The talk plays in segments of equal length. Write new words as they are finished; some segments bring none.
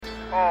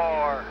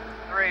4,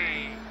 3,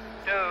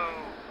 2,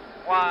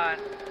 1.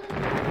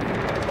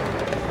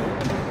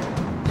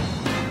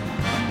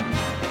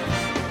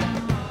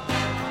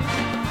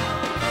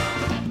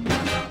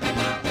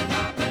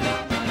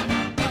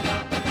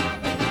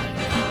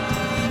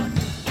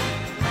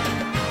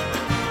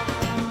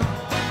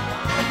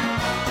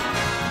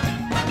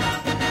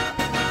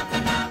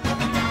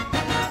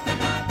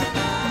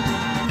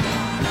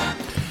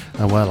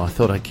 Oh, well, I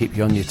thought I'd keep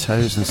you on your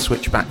toes and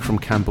switch back from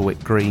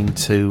Camberwick Green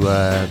to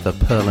the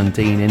Pearl and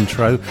Dean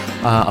intro.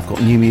 I've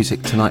got new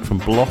music tonight from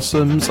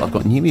Blossoms. I've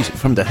got new music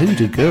from the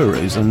Hoodoo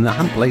Gurus, and I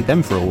haven't played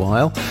them for a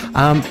while.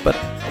 But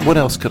what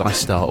else could I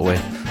start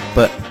with?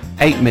 But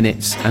 9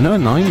 minutes and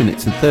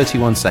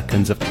 31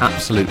 seconds of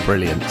absolute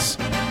brilliance.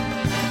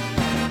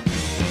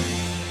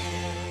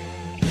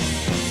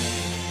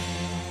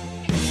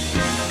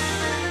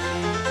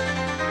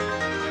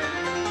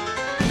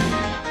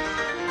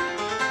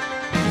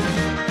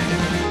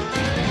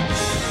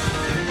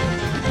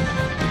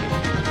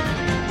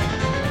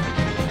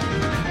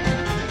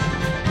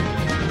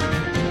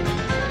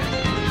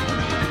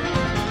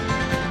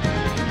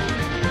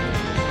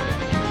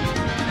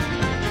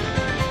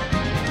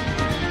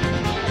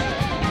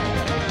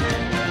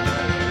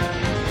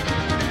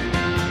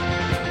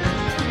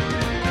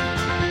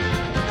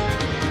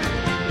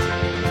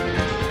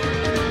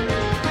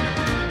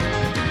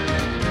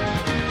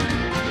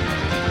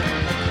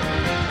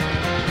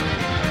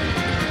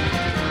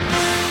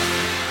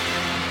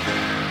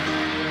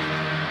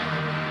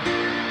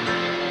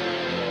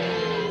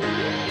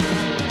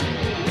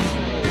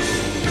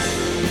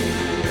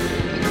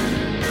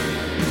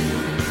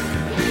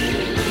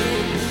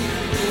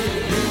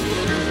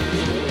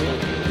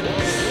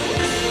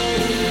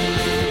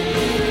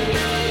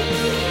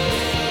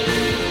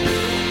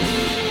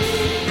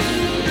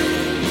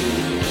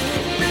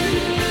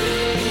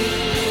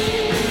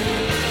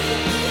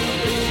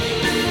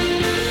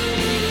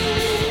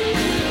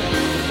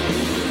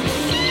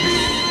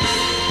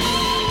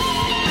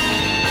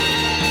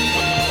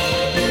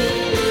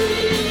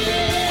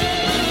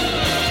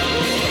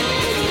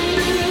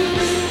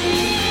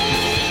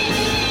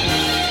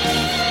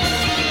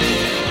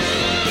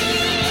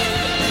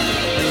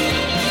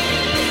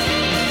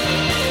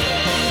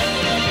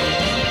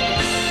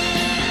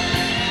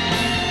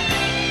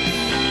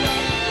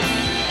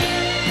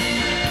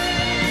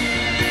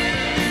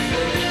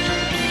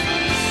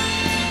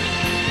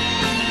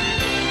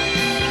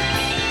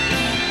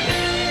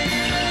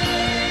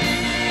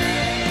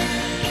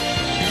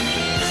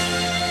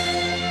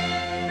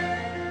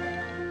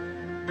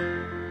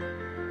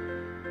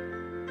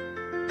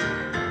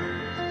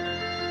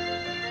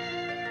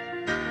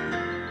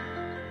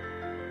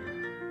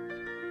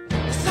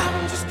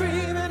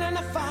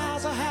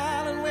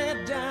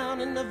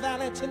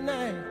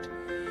 Tonight,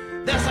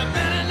 there's a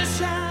man in the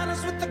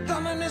shadows with a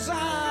gun in his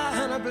eye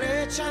and a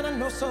blade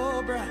shining oh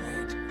so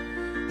bright.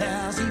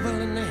 There's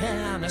evil in the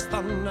air and there's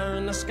thunder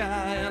in the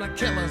sky and a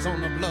killer's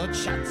on the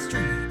bloodshot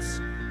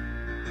streets.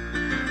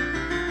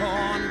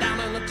 Oh, and down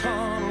in the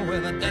tunnel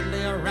with a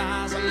deadly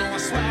horizon, oh, I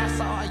swear I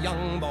saw a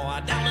young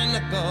boy down in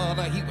the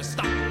gutter. He was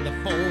starting to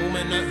foam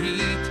in the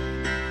heat.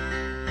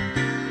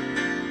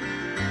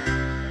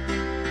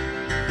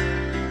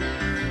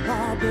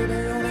 Oh, baby,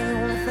 you're the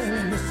only thing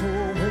in this whole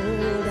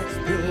world that's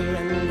pure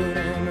and good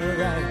and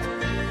right.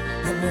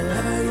 And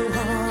wherever you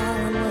are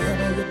and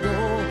wherever you go,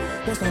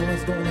 there's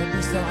always gonna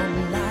be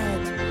some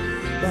light.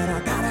 But I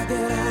gotta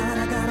get out,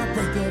 I gotta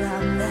break it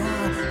out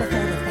now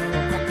before the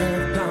final crack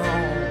of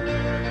dawn.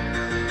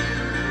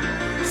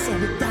 So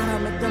we gotta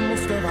make the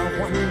most of our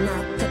one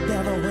night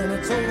together. When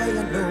it's over,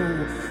 you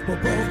know we'll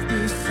both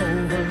be so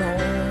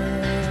alone.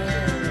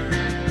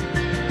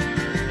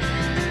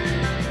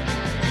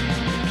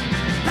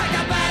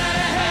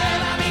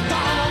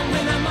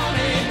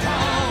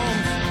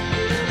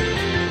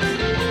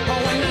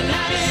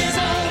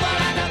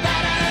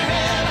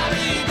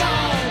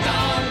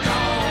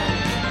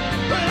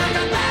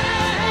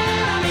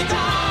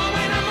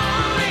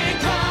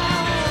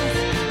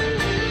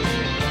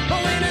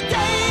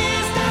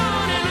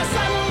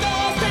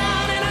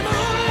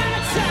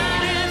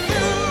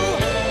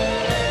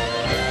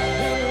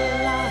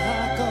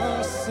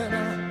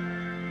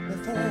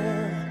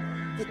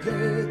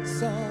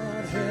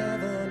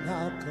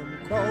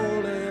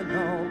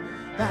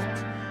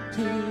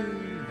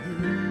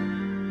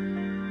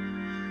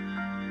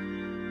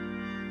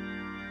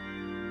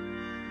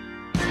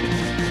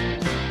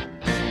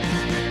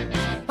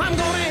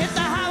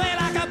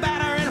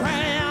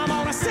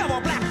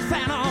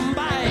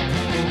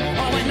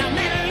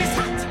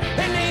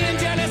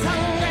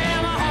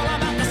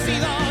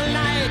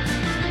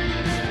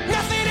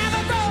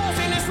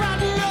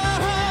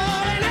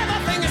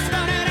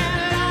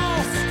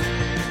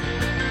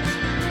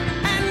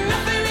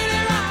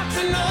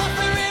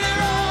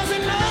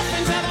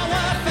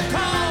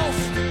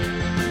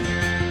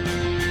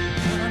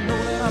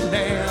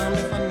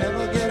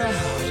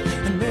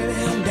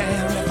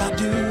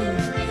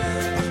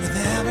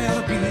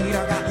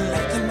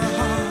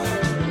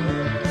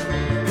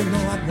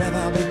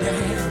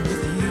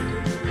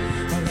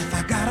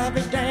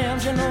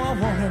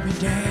 be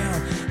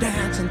damned,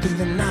 dancing through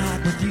the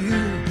night with you.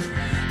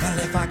 Well,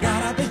 if I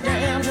gotta be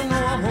damned, you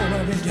know I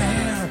wanna be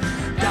damned.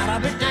 Gotta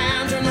be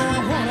damned, you know I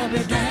wanna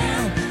be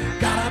damned.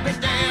 Gotta be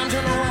damned,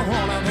 you know I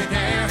wanna be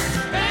damned.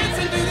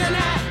 Dancing through the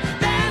night,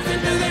 dancing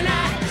through the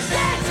night,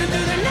 dancing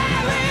through the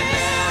night with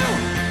you.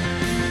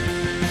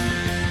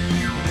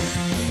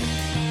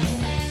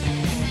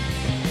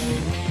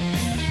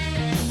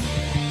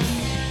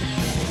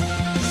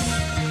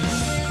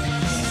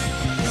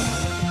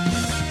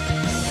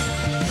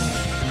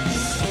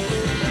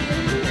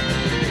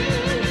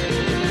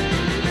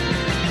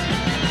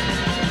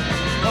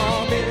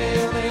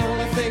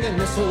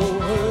 This whole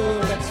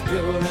world that's pure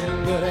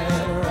and good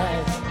and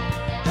right.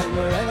 And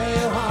wherever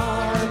you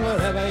are and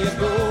wherever you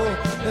go,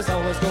 there's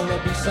always gonna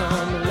be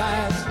some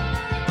light.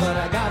 But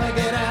I gotta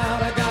get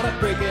out, I gotta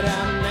break it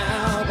out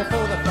now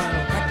before the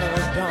final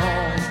crackers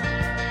dawn.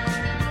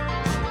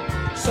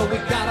 So we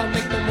gotta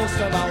make the most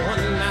of our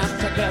one night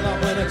together.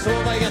 When it's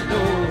over, you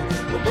know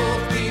we'll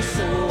both be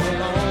so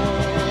alone.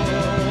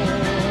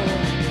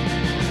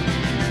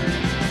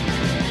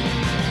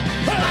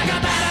 Like a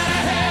bat out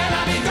of hell,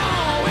 I'll be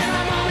gone when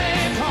I'm on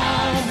it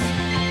home.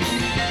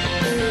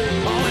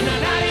 Oh, when the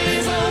night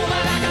is over,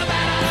 like a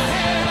bat out of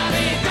hell, I'll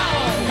be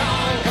gone,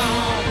 gone,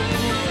 gone.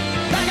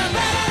 Like a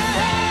bat out of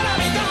hell, I'll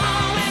be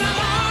gone when the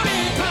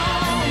morning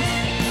comes.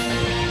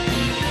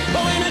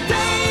 But when the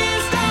day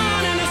is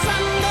done and the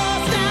sun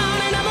goes down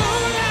and the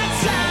moonlight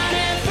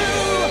shining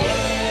through,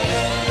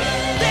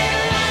 then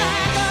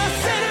like a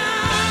sinner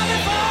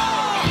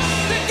before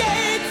the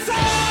gates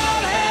of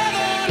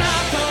heaven,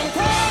 I'll come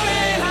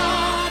crawling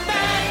on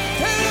back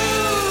to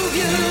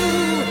you.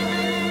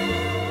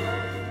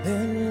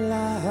 Then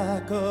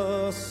like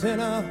a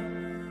sinner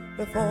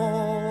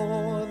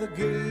before the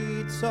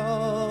gates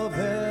of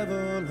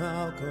heaven,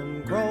 I'll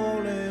come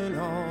crawling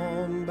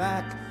on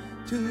back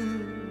to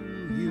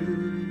you.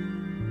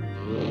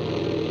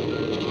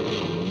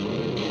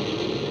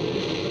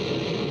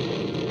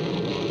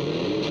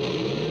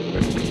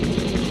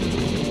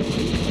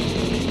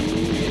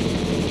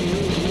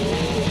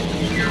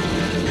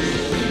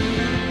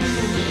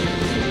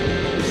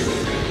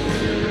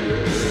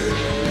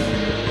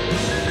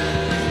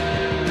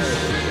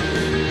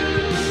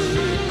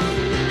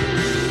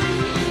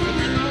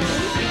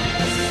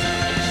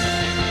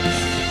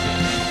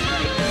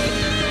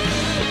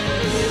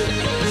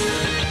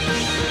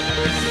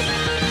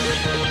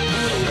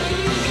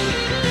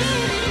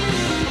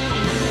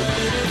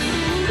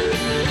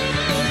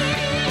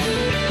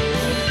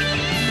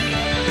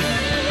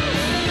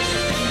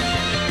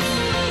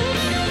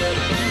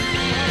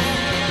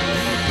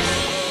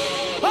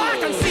 I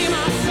can see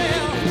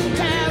myself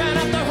tearing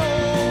up the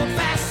road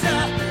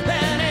faster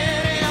than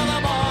any other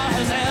boy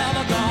has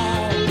ever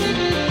gone.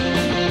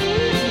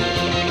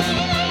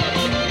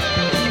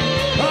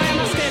 Oh, and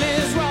my skin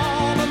is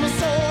raw, but my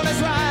soul is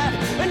right,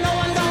 and no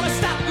one's gonna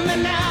stop me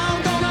now.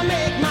 I'm gonna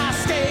make my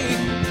escape.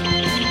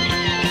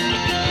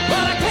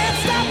 But I can't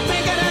stop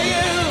thinking of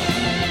you,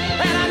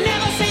 and I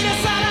never see the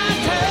sunlight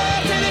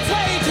curve till it's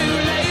way too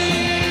late.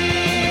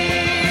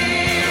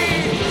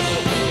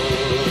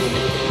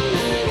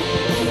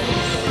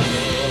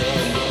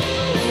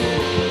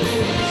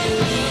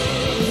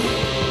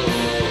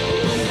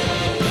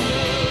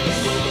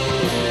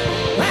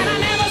 And I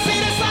never see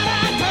the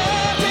sunlight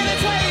curve till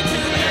it's way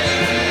too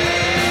late.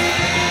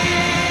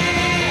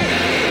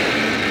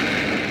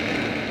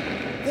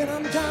 Then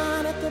I'm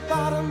down at the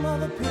bottom of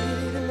the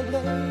pit in the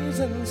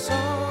blazing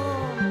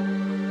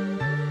sun,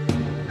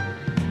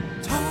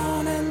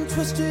 torn and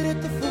twisted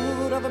at the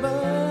foot of a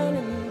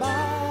burning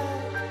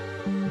bark.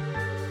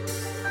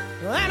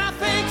 And I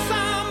think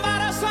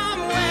somebody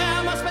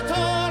somewhere must be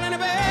tolling a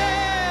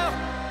bell.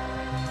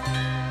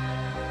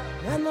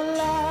 And the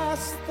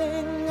last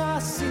thing I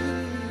see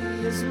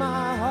is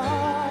my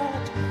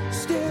heart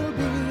still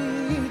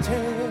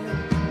beating,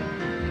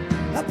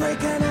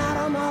 breaking out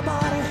of my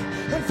body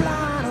and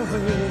flying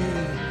away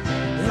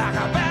like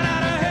a bat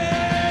out of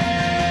hell.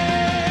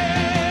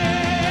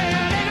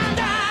 And I'm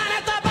down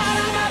at the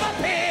bottom of a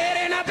pit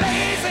in a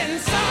blazing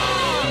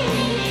sun,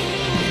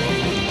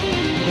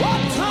 oh,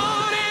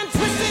 torn and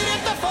twisted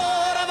at the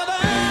foot of a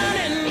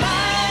burning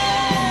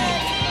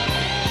light.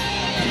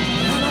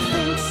 And I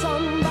think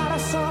somebody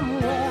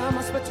somewhere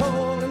must be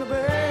tolling a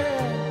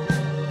bell.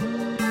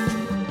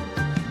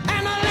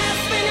 And the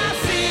last thing I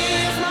see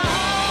is my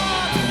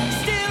heart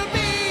still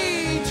beating.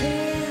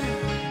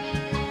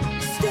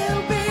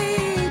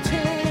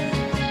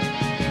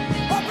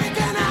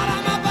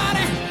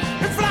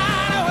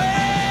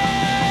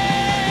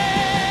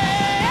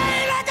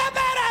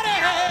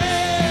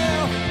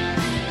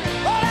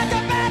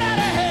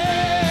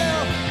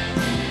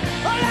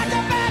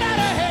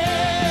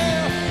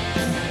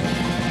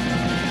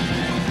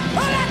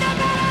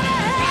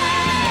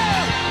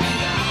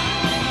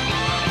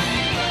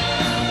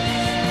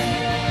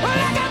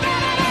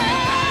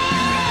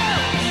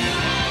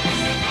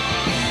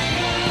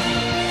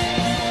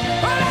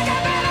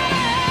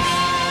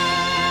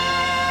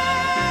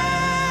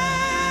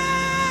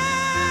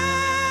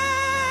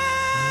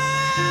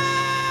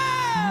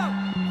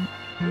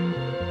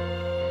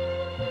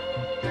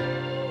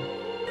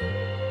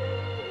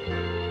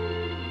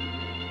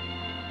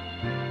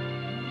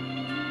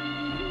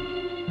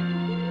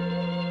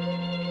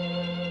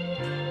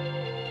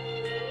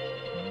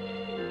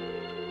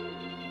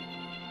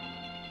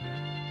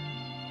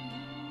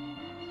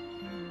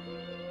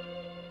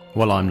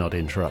 Well, I'm not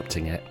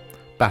interrupting it.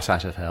 Bat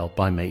Out of Hell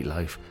by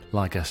Meatloaf.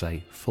 Like I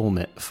say, full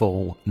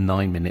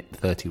 9-minute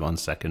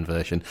 31-second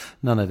version.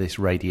 None of this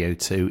Radio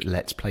 2,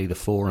 let's play the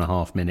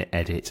 4.5-minute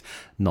edit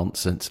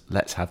nonsense.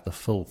 Let's have the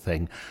full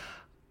thing.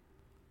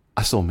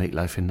 I saw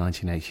Meatloaf in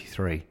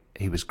 1983.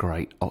 He was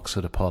great.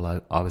 Oxford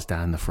Apollo, I was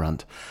down the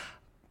front.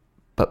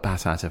 But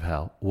Bat Out of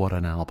Hell, what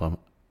an album.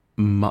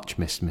 Much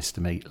missed Mr.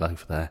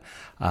 Meatloaf there.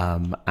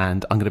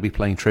 And I'm going to be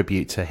playing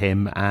tribute to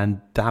him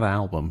and that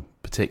album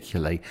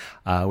particularly,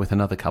 with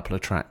another couple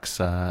of tracks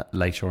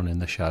later on in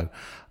the show.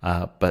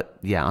 But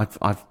yeah,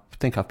 I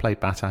think I've played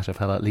Bat Out of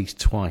Hell at least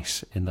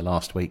twice in the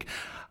last week.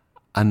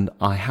 And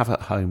I have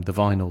at home the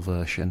vinyl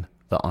version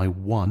that I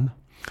won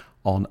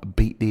on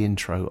Beat the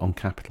Intro on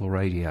Capital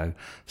Radio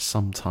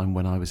sometime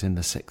when I was in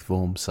the sixth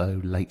form, so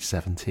late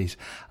 70s.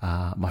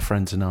 My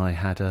friends and I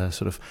had a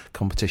sort of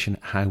competition,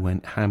 how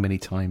many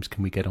times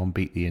can we get on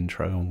Beat the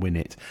Intro and win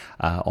it,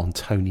 on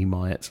Tony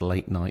Myatt's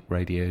late night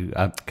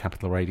radio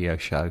Capital Radio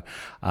show,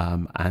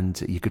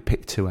 and you could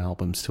pick 2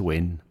 albums to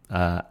win,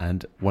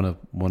 and one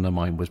of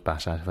mine was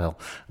Bat Out of Hell,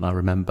 and I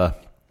remember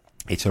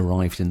it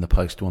arrived in the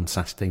post one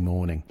Saturday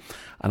morning,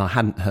 and I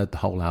hadn't heard the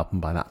whole album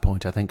by that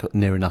point. I think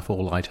near enough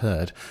all I'd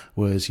heard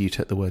was You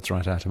Took the Words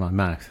Right Out of My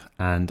Mouth,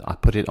 and I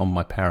put it on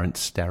my parents'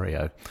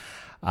 stereo,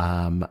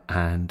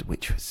 and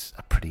which was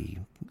a pretty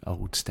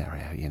old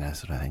stereo,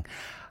 sort of thing.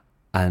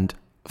 And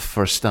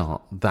for a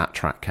start, that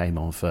track came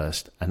on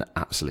first and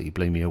absolutely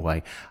blew me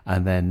away.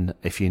 And then,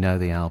 if you know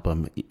the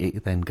album,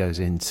 it then goes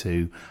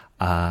into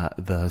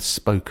the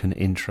spoken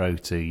intro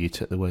to You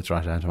Took the Words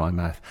Right Out of My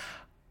Mouth.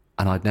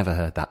 And I'd never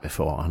heard that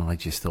before, and I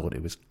just thought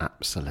it was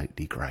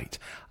absolutely great.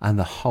 And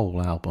the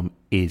whole album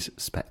is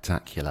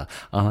spectacular.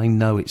 And I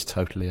know it's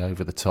totally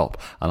over the top,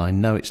 and I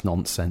know it's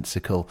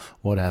nonsensical,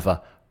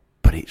 whatever,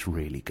 but it's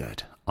really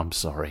good. I'm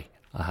sorry.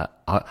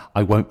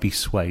 I won't be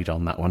swayed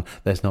on that one.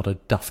 There's not a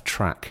duff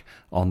track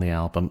on the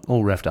album,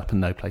 all revved up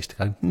and no place to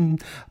go.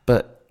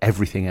 But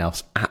everything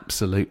else,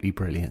 absolutely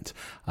brilliant.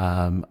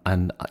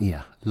 And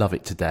yeah, love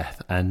it to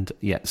death. And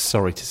yeah,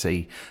 sorry to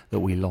see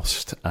that we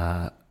lost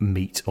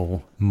Meat,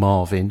 or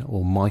Marvin,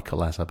 or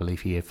Michael, as I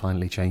believe he had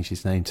finally changed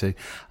his name to,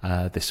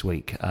 this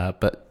week.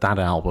 But that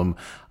album,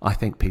 I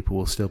think people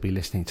will still be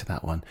listening to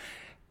that one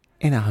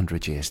in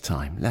 100 years'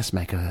 time. Let's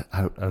make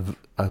a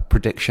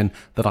prediction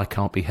that I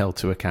can't be held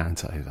to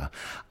account over.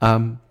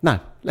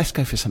 Now, let's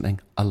go for something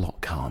a lot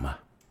calmer.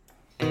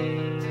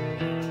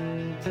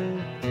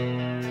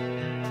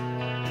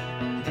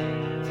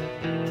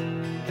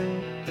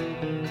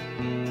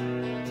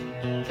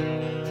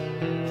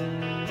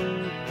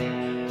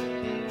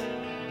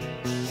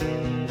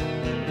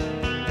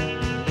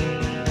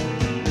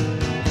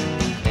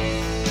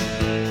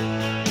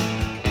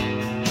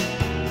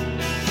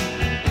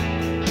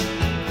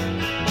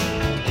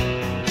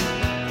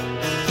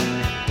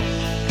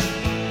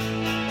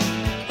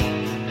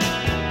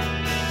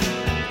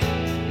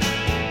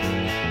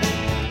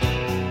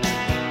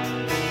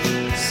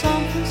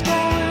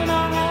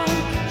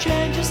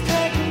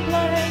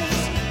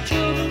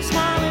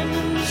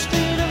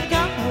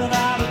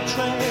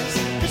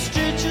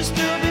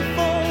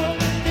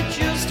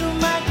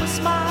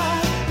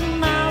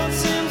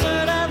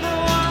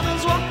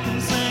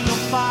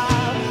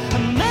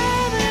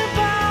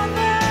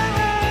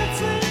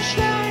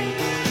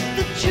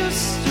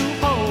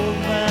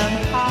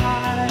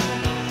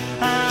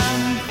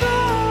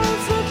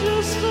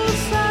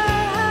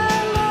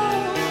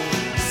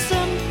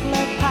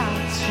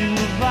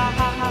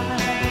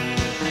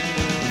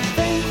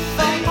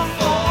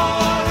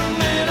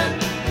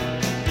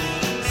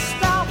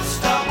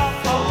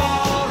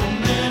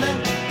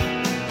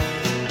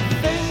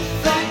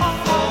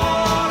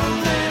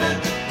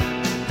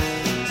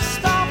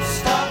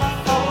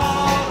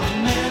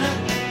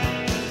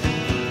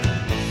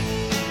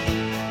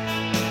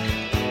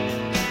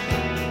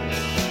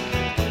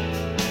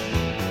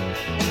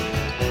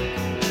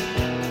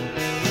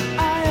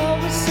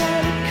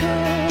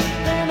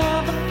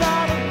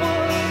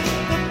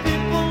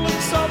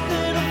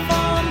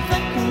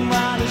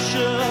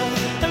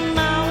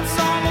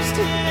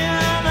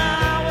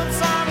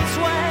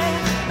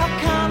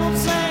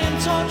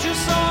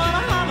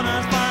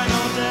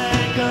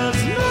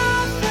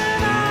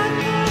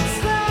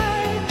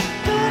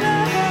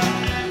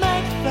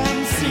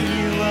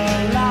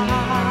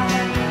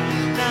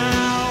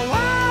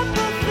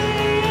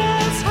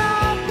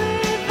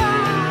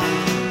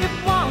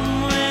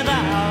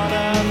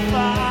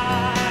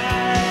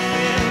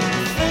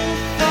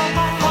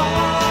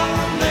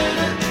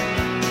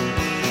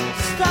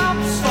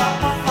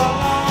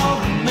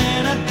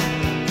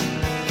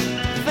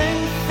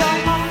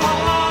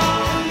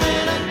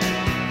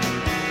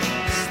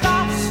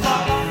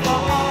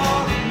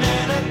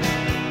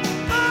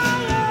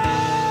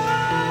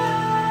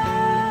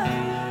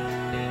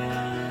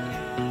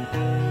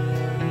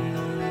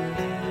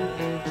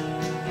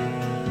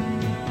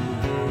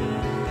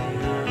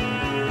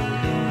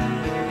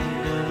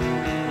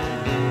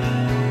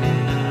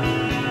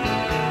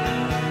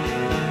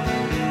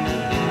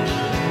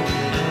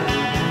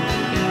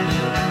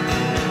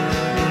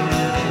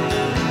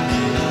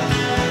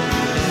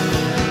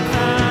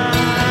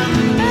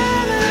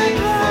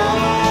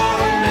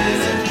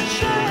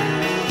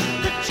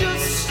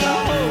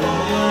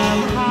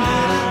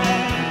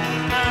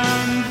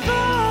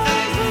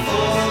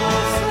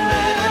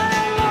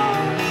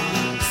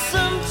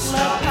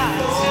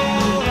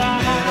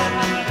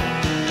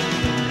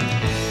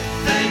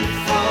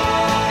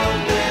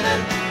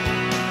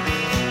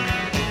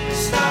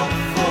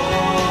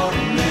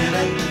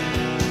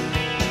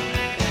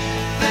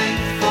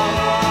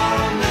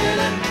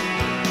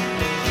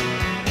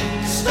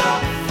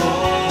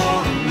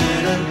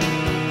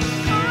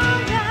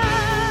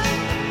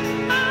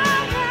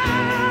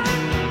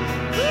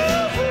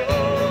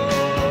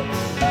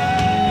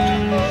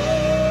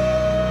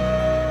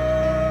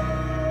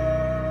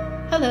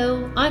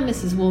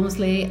 Mrs.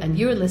 Walmsley, and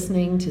you're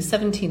listening to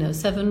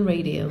 1707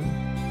 Radio.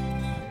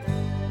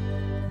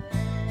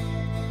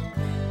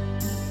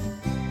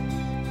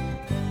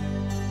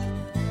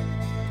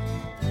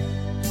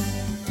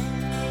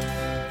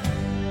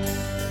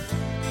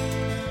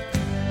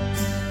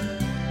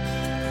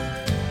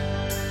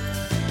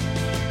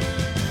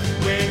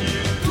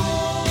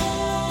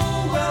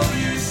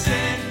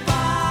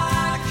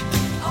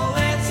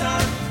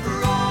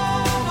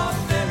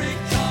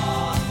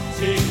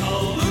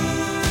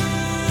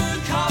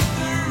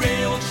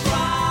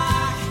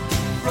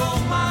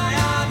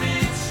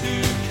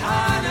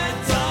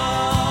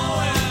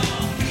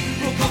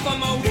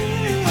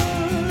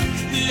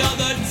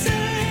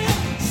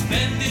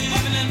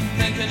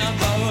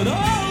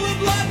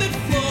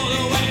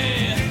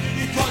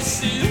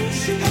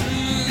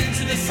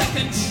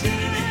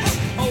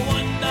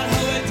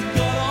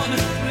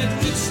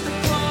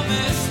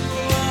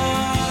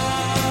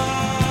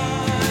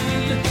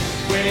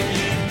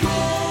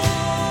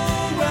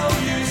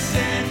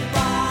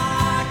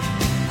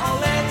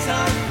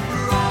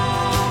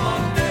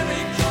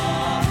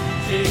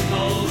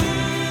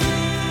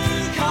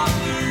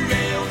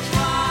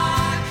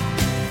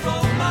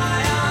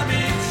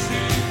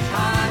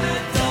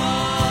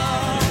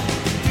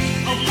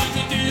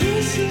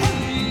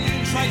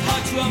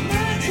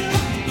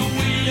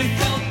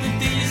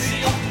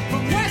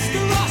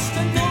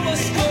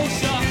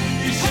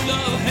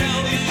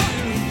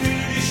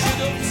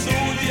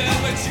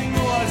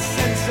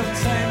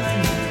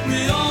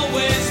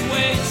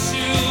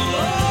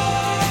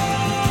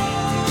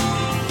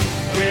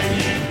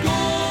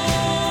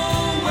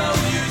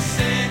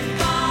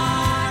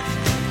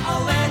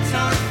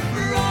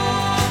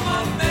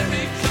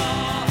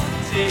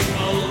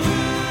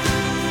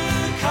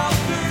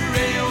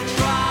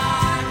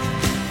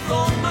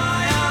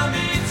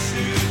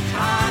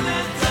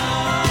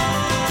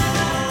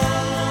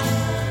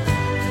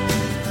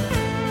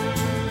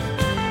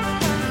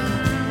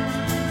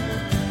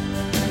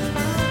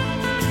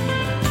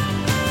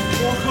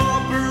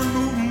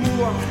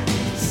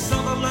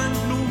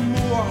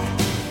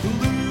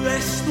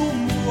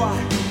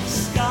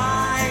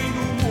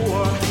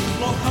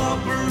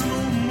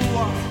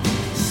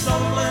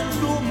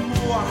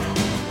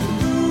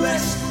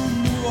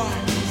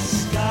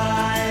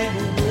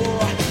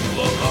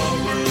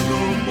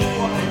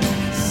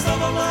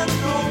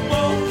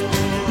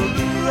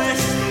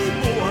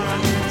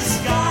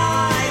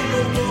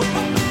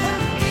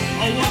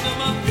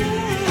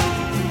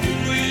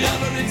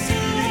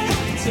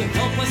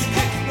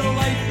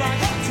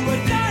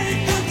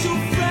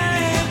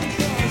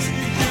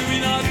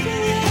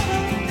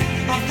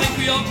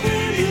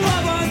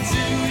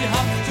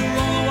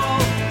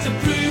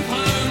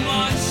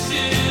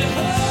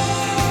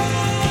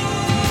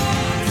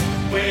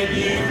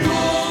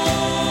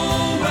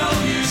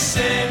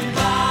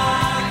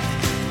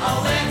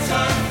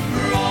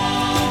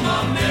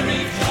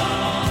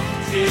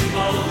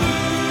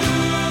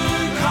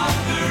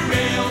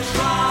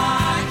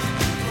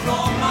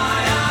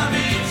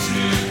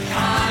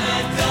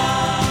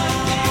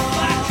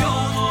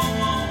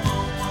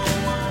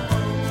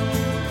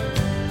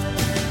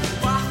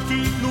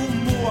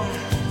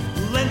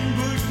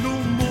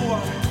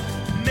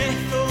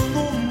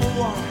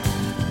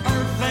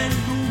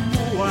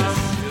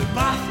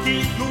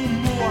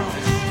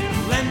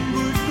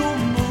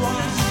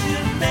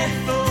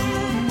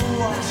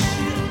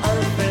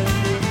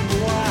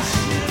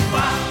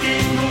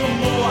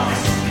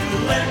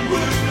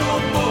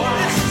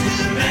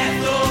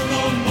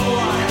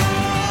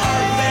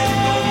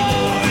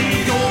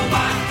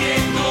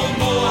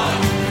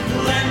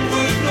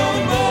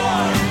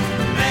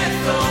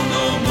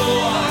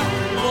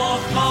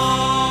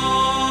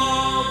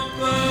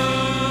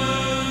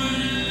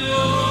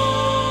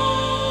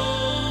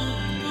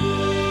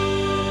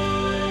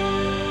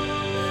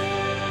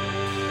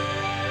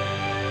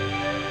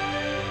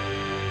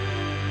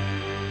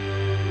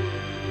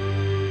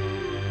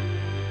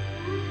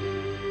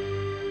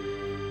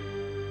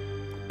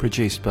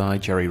 Produced by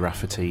Jerry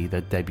Rafferty, the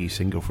debut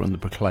single from the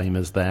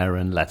Proclaimers there,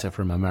 and Letter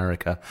from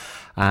America.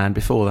 And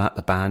before that,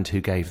 the band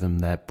who gave them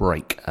their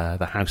break,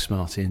 the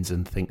Housemartins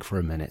and Think for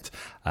a Minute,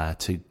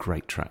 two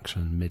great tracks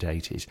from the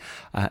mid-80s.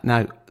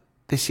 Now,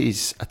 this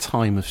is a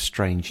time of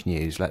strange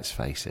news, let's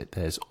face it.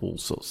 There's all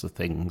sorts of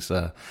things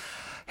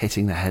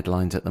hitting the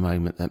headlines at the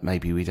moment that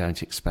maybe we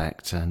don't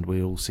expect, and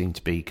we all seem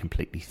to be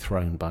completely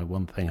thrown by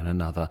one thing and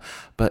another.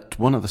 But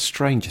one of the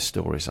strangest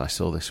stories I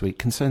saw this week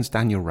concerns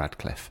Daniel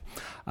Radcliffe.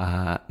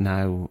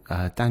 Daniel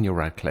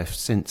Radcliffe,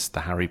 since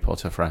the Harry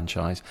Potter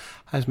franchise,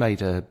 has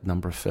made a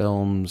number of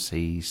films.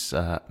 He's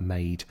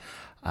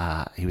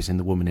he was in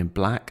The Woman in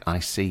Black. I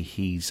see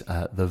he's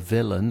the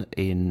villain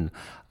in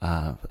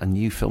a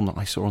new film that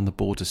I saw on the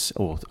Borders,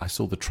 or I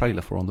saw the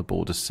trailer for on the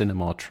Borders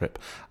cinema trip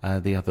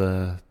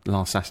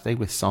last Saturday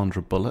with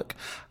Sandra Bullock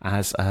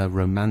as a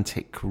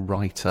romantic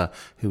writer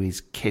who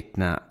is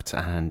kidnapped,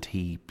 and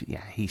he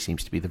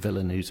seems to be the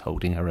villain who's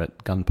holding her at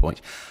gunpoint.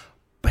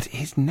 But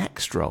his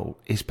next role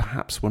is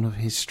perhaps one of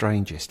his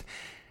strangest.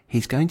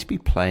 he's going to be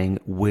playing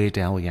Weird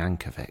Al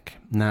Yankovic.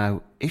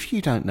 Now, if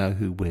you don't know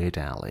who Weird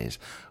Al is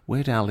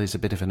a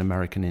bit of an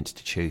American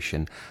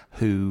institution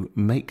who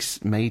makes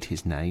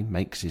his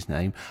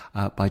name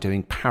by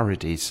doing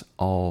parodies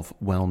of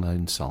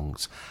well-known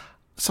songs.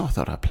 So I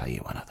thought I'd play you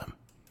one of them.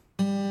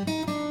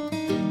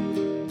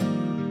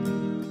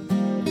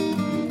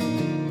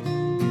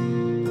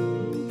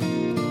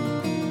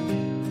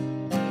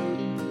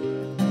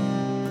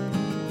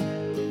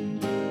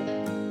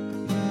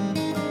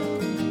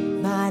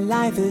 My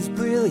life is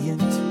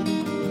brilliant.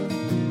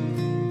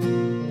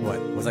 What?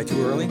 Was I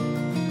too early?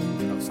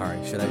 Oh, sorry.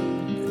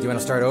 Do you want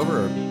to start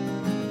over or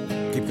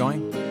keep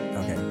going?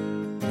 Okay.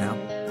 Now?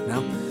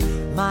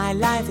 My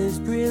life is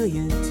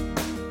brilliant.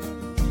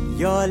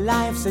 Your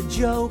life's a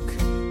joke.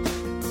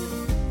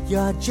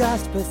 You're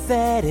just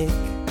pathetic.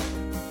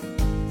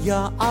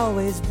 You're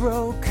always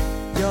broke.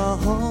 Your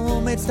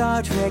homemade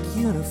Star Trek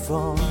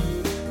uniform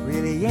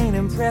really ain't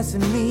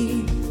impressing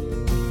me.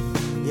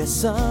 You're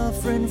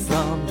suffering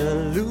from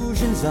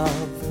delusions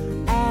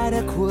of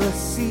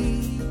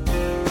adequacy.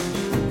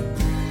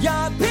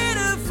 You're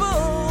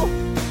pitiful.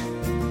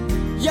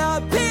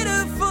 You're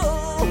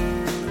pitiful.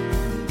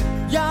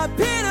 You're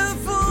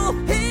pitiful.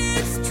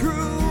 It's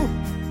true.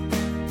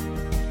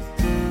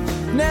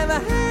 Never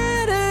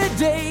had a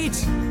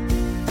date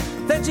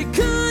that you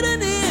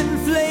couldn't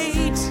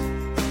inflate.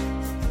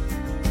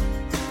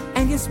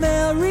 And you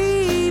smell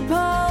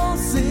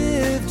repulsive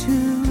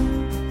too.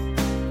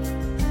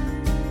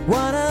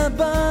 What a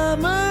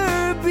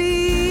bummer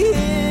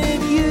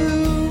being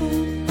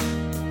you.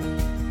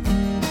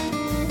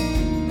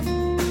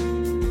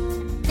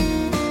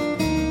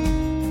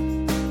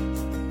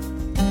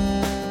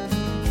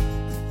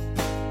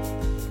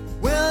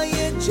 Well,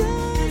 you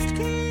just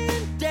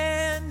can't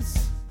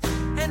dance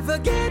and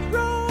forget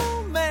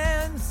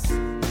romance.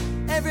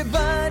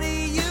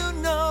 Everybody you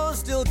know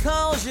still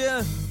calls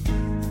you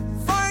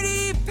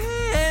farty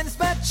pants,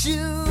 but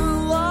you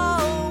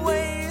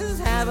always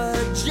have a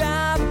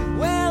job.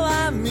 Well,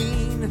 I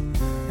mean,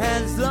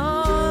 as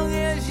long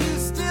as you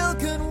still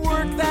can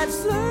work that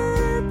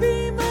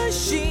Slurpee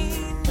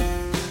machine.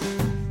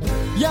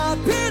 You're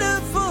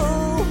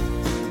pitiful.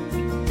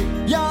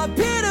 You're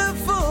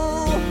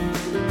pitiful.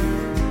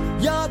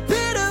 You're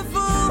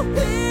pitiful.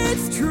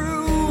 It's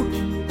true.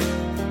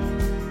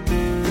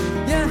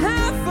 You're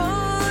half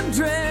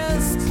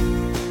undressed,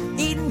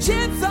 eating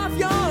chips off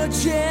your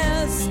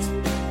chest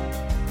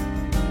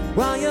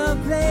while you're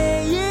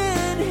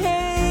playing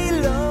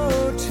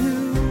Halo 2.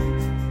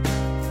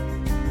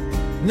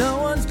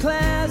 No one's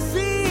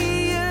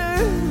classier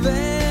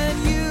than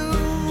you.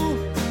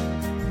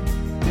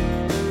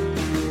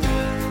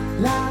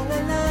 La la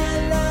la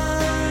la,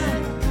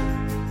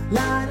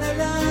 la la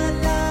la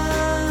la,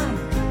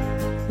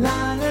 la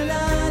la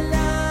la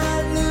la,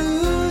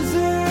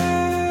 loser.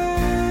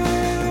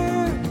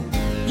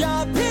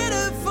 You're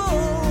pitiful.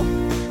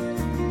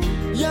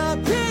 You're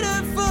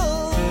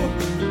pitiful.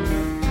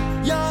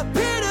 You're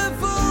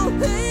pitiful.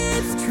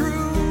 It's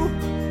true.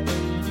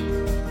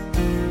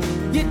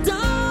 Your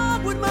dog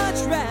would much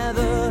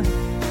rather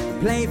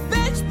play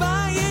fetch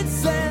by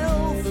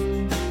itself.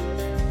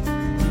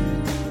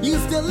 You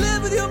still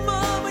live with your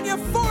mom and you're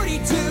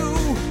 42.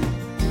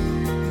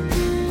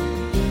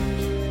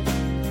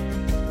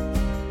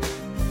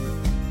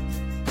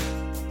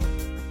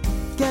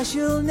 Guess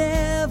you'll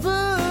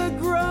never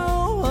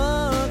grow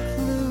a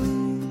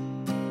clue.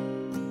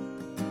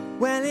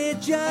 Well, it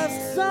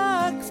just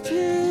sucks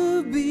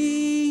to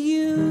be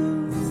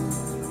you.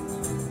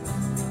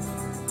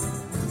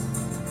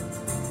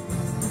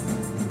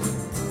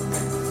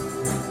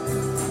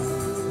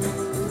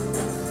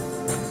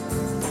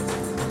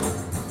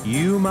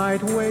 You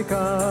might wake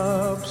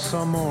up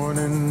some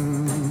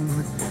morning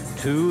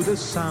to the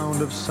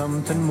sound of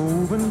something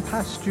moving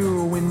past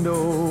your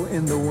window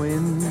in the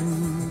wind.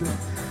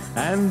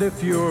 And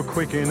if you're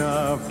quick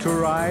enough to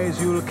rise,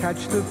 you'll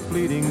catch the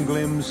fleeting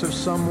glimpse of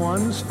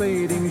someone's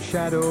fading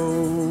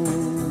shadow.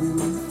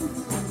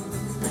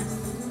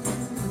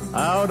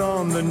 Out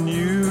on the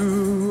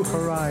new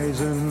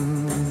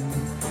horizon,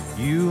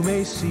 you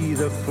may see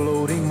the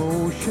floating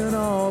motion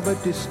of a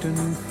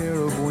distant pair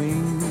of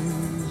wings.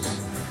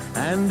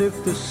 And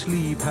if the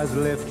sleep has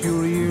left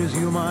your ears,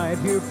 you might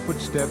hear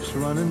footsteps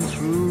running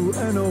through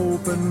an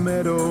open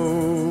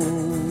meadow.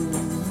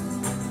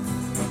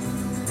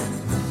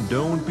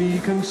 Don't be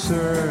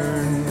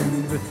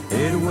concerned,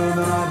 it will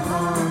not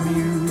harm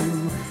you.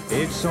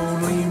 It's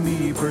only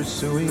me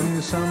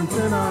pursuing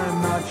something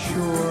I'm not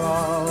sure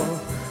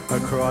of.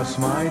 Across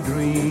my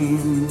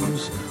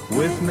dreams,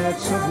 with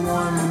nets of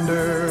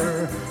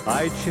wonder,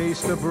 I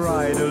chase the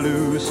bright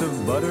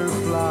elusive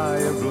butterfly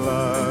of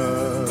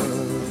love.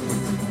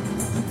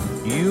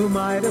 You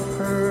might have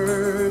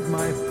heard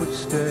my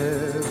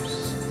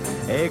footsteps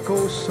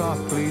echo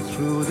softly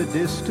through the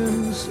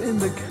distance in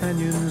the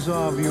canyons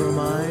of your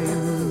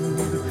mind.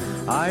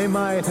 I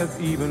might have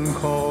even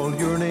called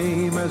your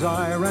name as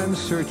I ran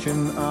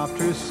searching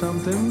after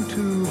something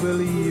to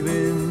believe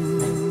in.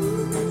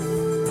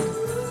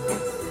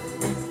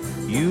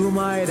 You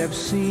might have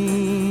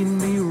seen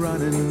me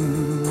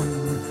running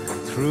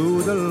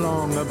through the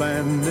long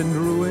abandoned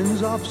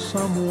ruins of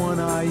someone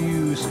I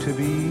used to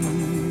be.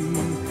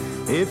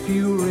 If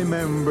you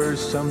remember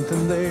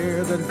something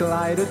there that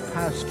glided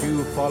past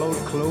you, followed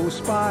close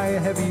by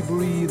heavy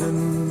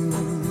breathing,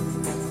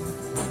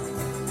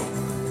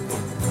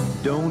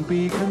 don't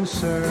be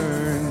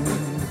concerned,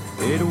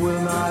 it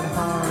will not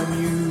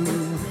harm you.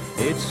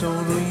 It's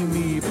only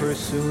me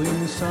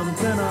pursuing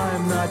something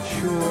I'm not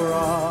sure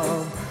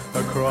of.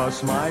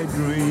 Across my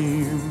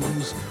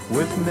dreams,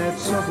 with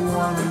nets of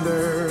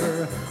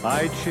wonder,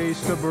 I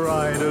chased a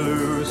bright,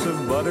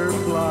 elusive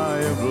butterfly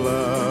of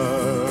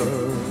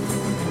love.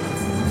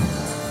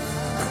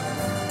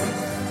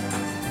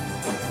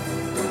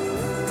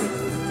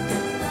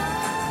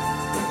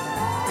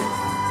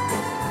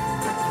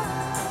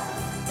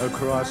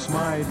 Across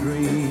my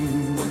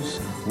dreams,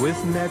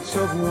 with nets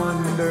of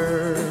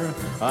wonder,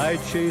 I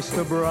chased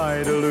a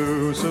bright,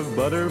 elusive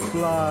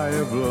butterfly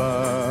of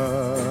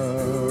love.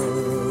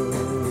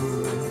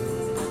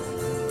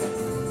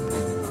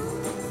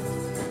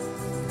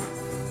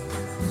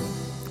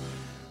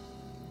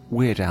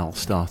 Weird Al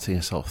starting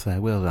us off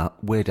there.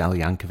 Weird Al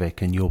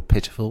Yankovic and You're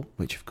Pitiful,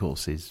 which of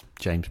course is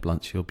James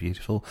Blunt's You're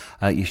Beautiful.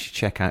 You should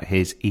check out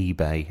his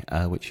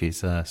eBay, which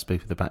is a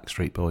spoof of the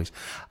Backstreet Boys.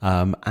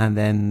 And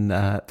then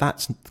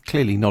that's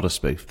clearly not a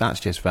spoof. That's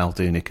just Val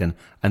Doonican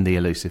and The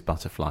Elusive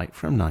Butterfly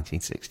from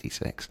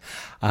 1966.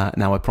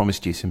 Now, I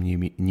promised you some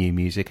new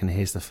music, and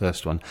here's the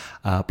first one.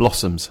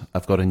 Blossoms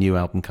have got a new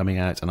album coming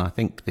out, and I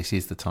think this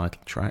is the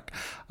title track.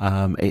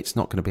 It's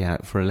not going to be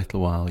out for a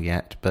little while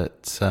yet,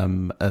 but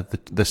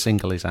the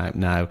single is out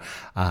now,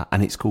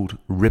 and it's called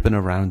Ribbon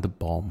Around the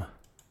Bomb.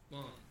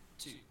 1,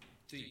 2,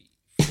 3,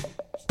 4.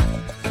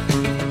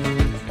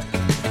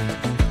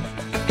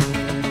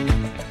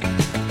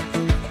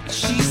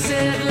 She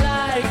said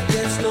life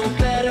gets no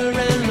better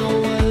and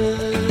no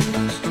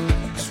worse.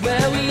 'Cause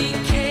where we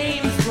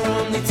came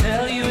from, they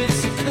tell you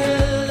it's a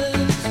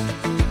curse.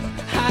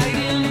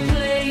 Hiding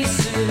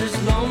places,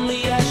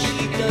 lonely as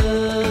she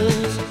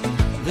does.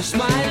 The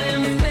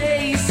smiling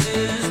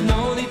faces,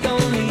 no, they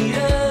don't need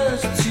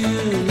us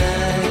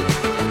tonight.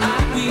 I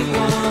be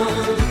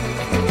one,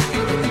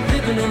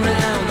 living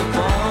around the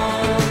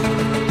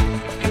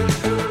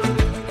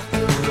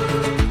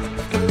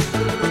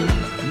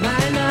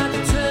my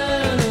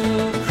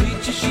nocturnal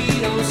creature, she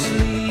don't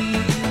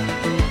sleep.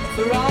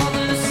 For all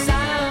the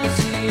sounds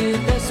here,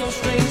 they're so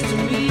strange to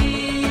me.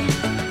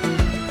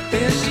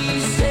 Then she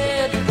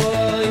said,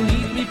 boy,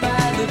 meet me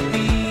by the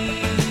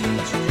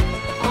beach,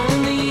 on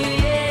the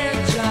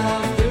edge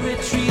of the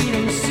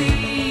retreating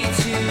sea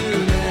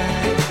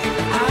tonight.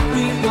 I'll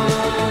be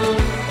one,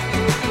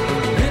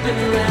 living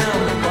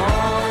around the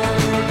bomb.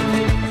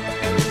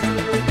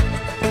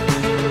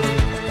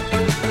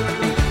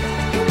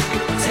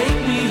 Take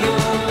me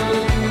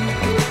home,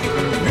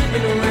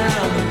 living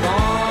around the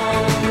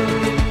bomb.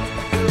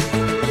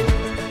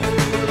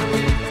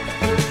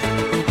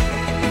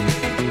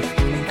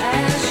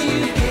 As you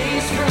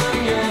gaze from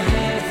your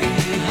heavy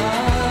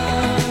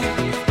heart,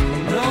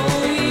 no,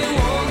 you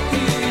won't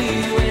do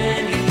you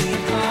any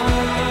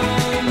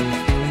harm.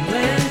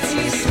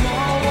 Plenty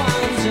small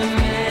ones and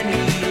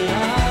many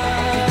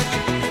large,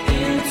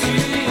 into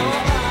your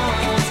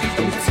arms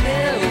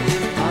until we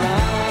part.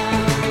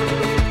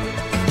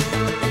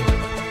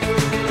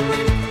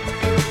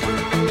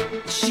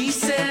 She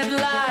said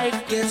life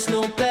gets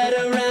no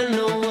better and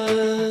no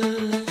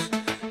worse.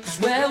 'Cause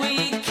where we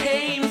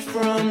came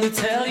from, they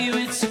tell you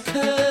it's a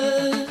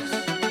curse.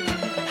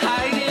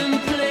 Hiding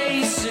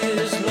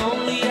places,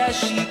 lonely as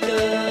she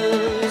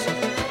does.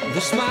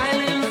 The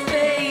smiling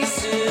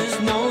faces,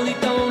 no, they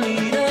don't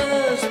need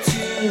us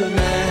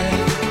tonight.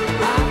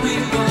 I'll be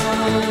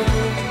one,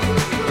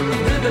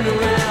 living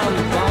around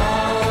the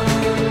bomb.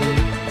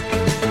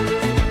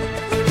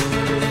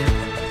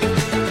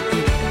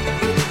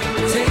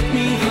 Take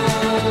me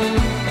home,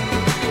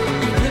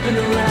 living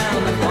around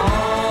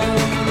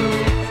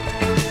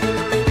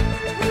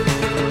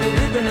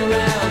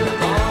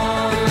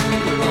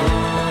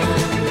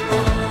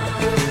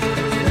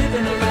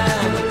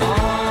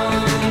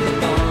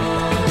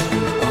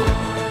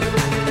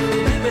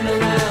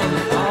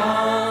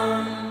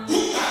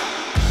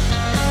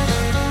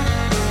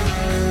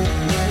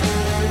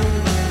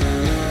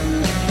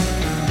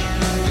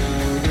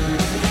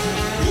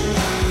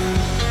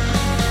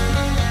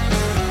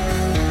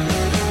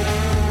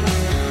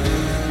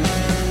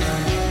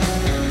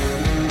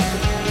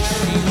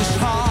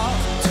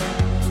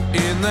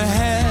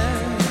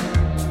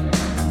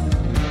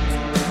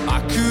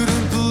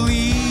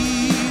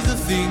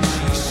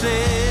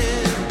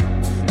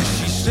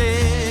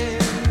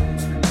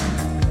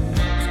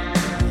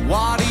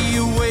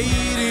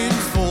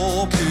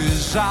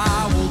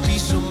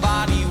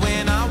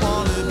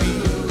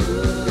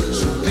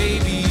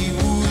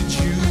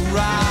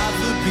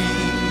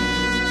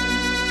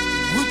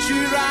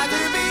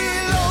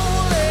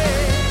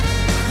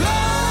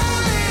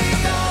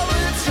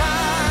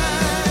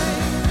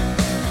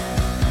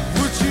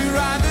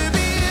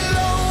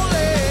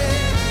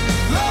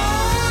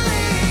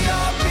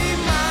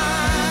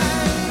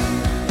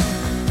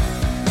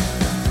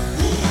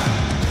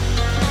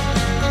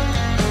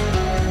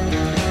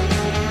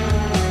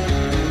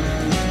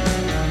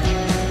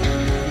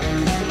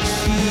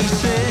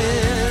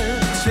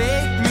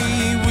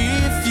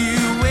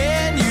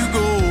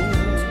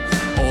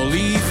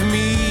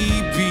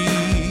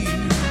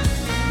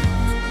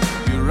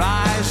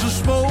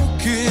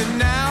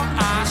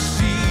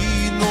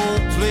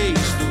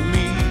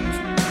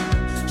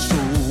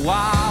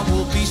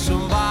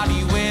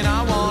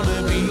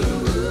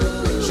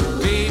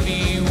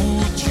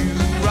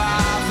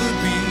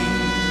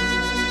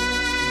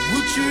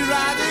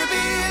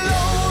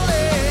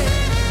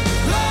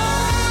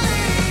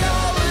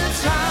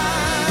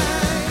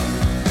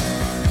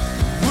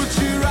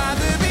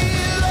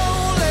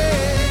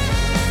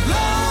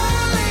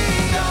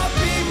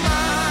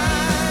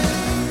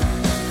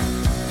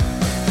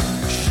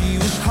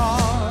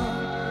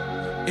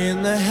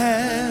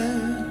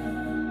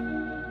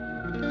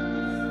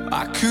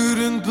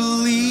couldn't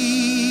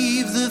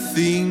believe the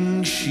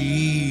things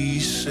she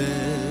said.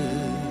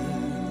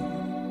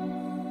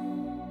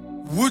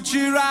 Would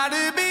you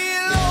rather be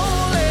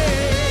lonely,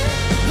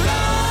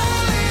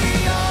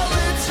 lonely all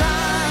the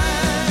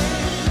time?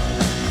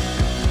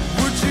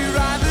 Would you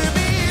rather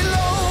be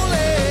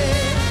lonely,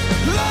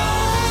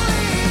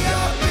 lonely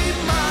or be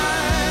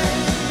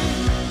mine?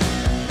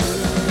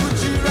 Would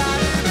you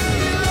rather be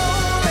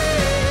lonely,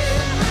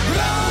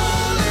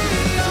 lonely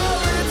all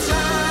the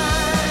time?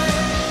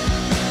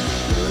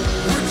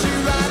 Would you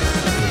rather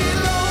be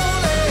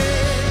lonely,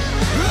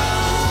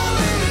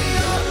 lonely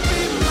or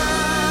be mine?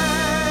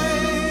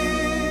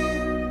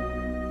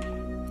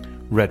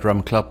 Red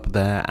Rum Club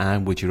there,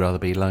 and Would You Rather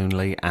Be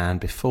Lonely? And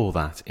before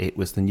that, it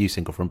was the new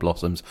single from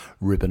Blossoms,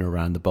 Ribbon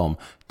Around the Bomb.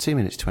 2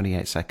 minutes,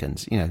 28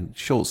 seconds. You know,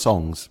 short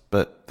songs,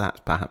 but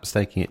that's perhaps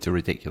taking it to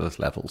ridiculous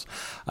levels.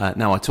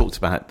 Now, I talked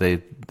about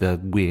the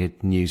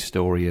weird news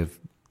story of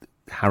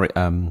Harry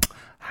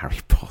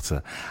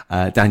Potter,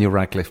 Daniel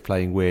Radcliffe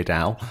playing Weird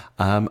Al.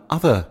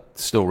 Other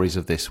stories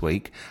of this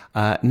week,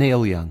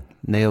 Neil Young.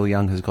 Neil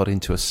Young has got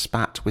into a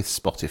spat with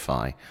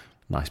Spotify.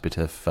 Nice bit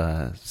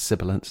of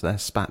sibilance there,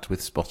 spat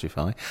with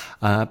Spotify,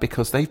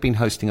 because they've been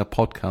hosting a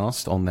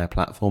podcast on their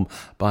platform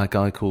by a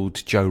guy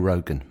called Joe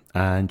Rogan.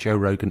 And Joe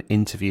Rogan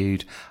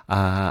interviewed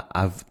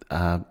an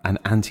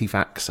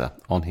anti-vaxxer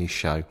on his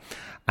show.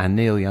 And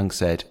Neil Young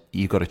said,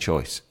 you've got a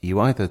choice. You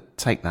either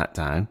take that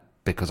down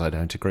because I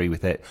don't agree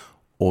with it,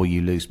 or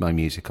you lose my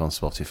music on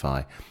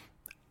Spotify,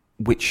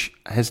 which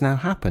has now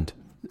happened.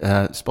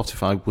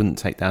 Spotify wouldn't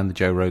take down the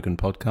Joe Rogan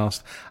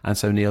podcast, and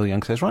so Neil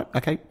Young says, right,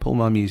 okay, pull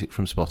my music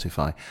from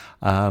Spotify,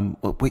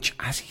 which,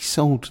 as he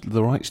sold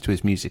the rights to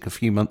his music a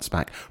few months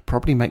back,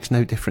 probably makes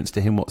no difference to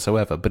him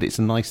whatsoever, but it's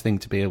a nice thing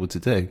to be able to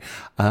do.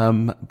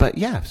 But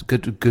yeah, it's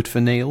good for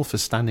Neil for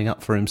standing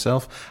up for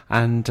himself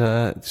and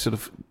sort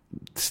of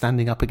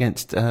standing up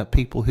against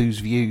people whose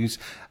views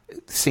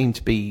seem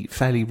to be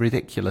fairly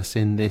ridiculous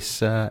in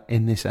this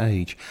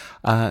age.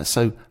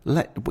 So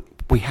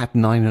we had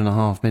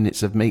 9.5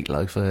 minutes of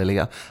Meatloaf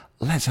earlier.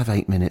 Let's have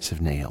 8 minutes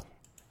of Neil.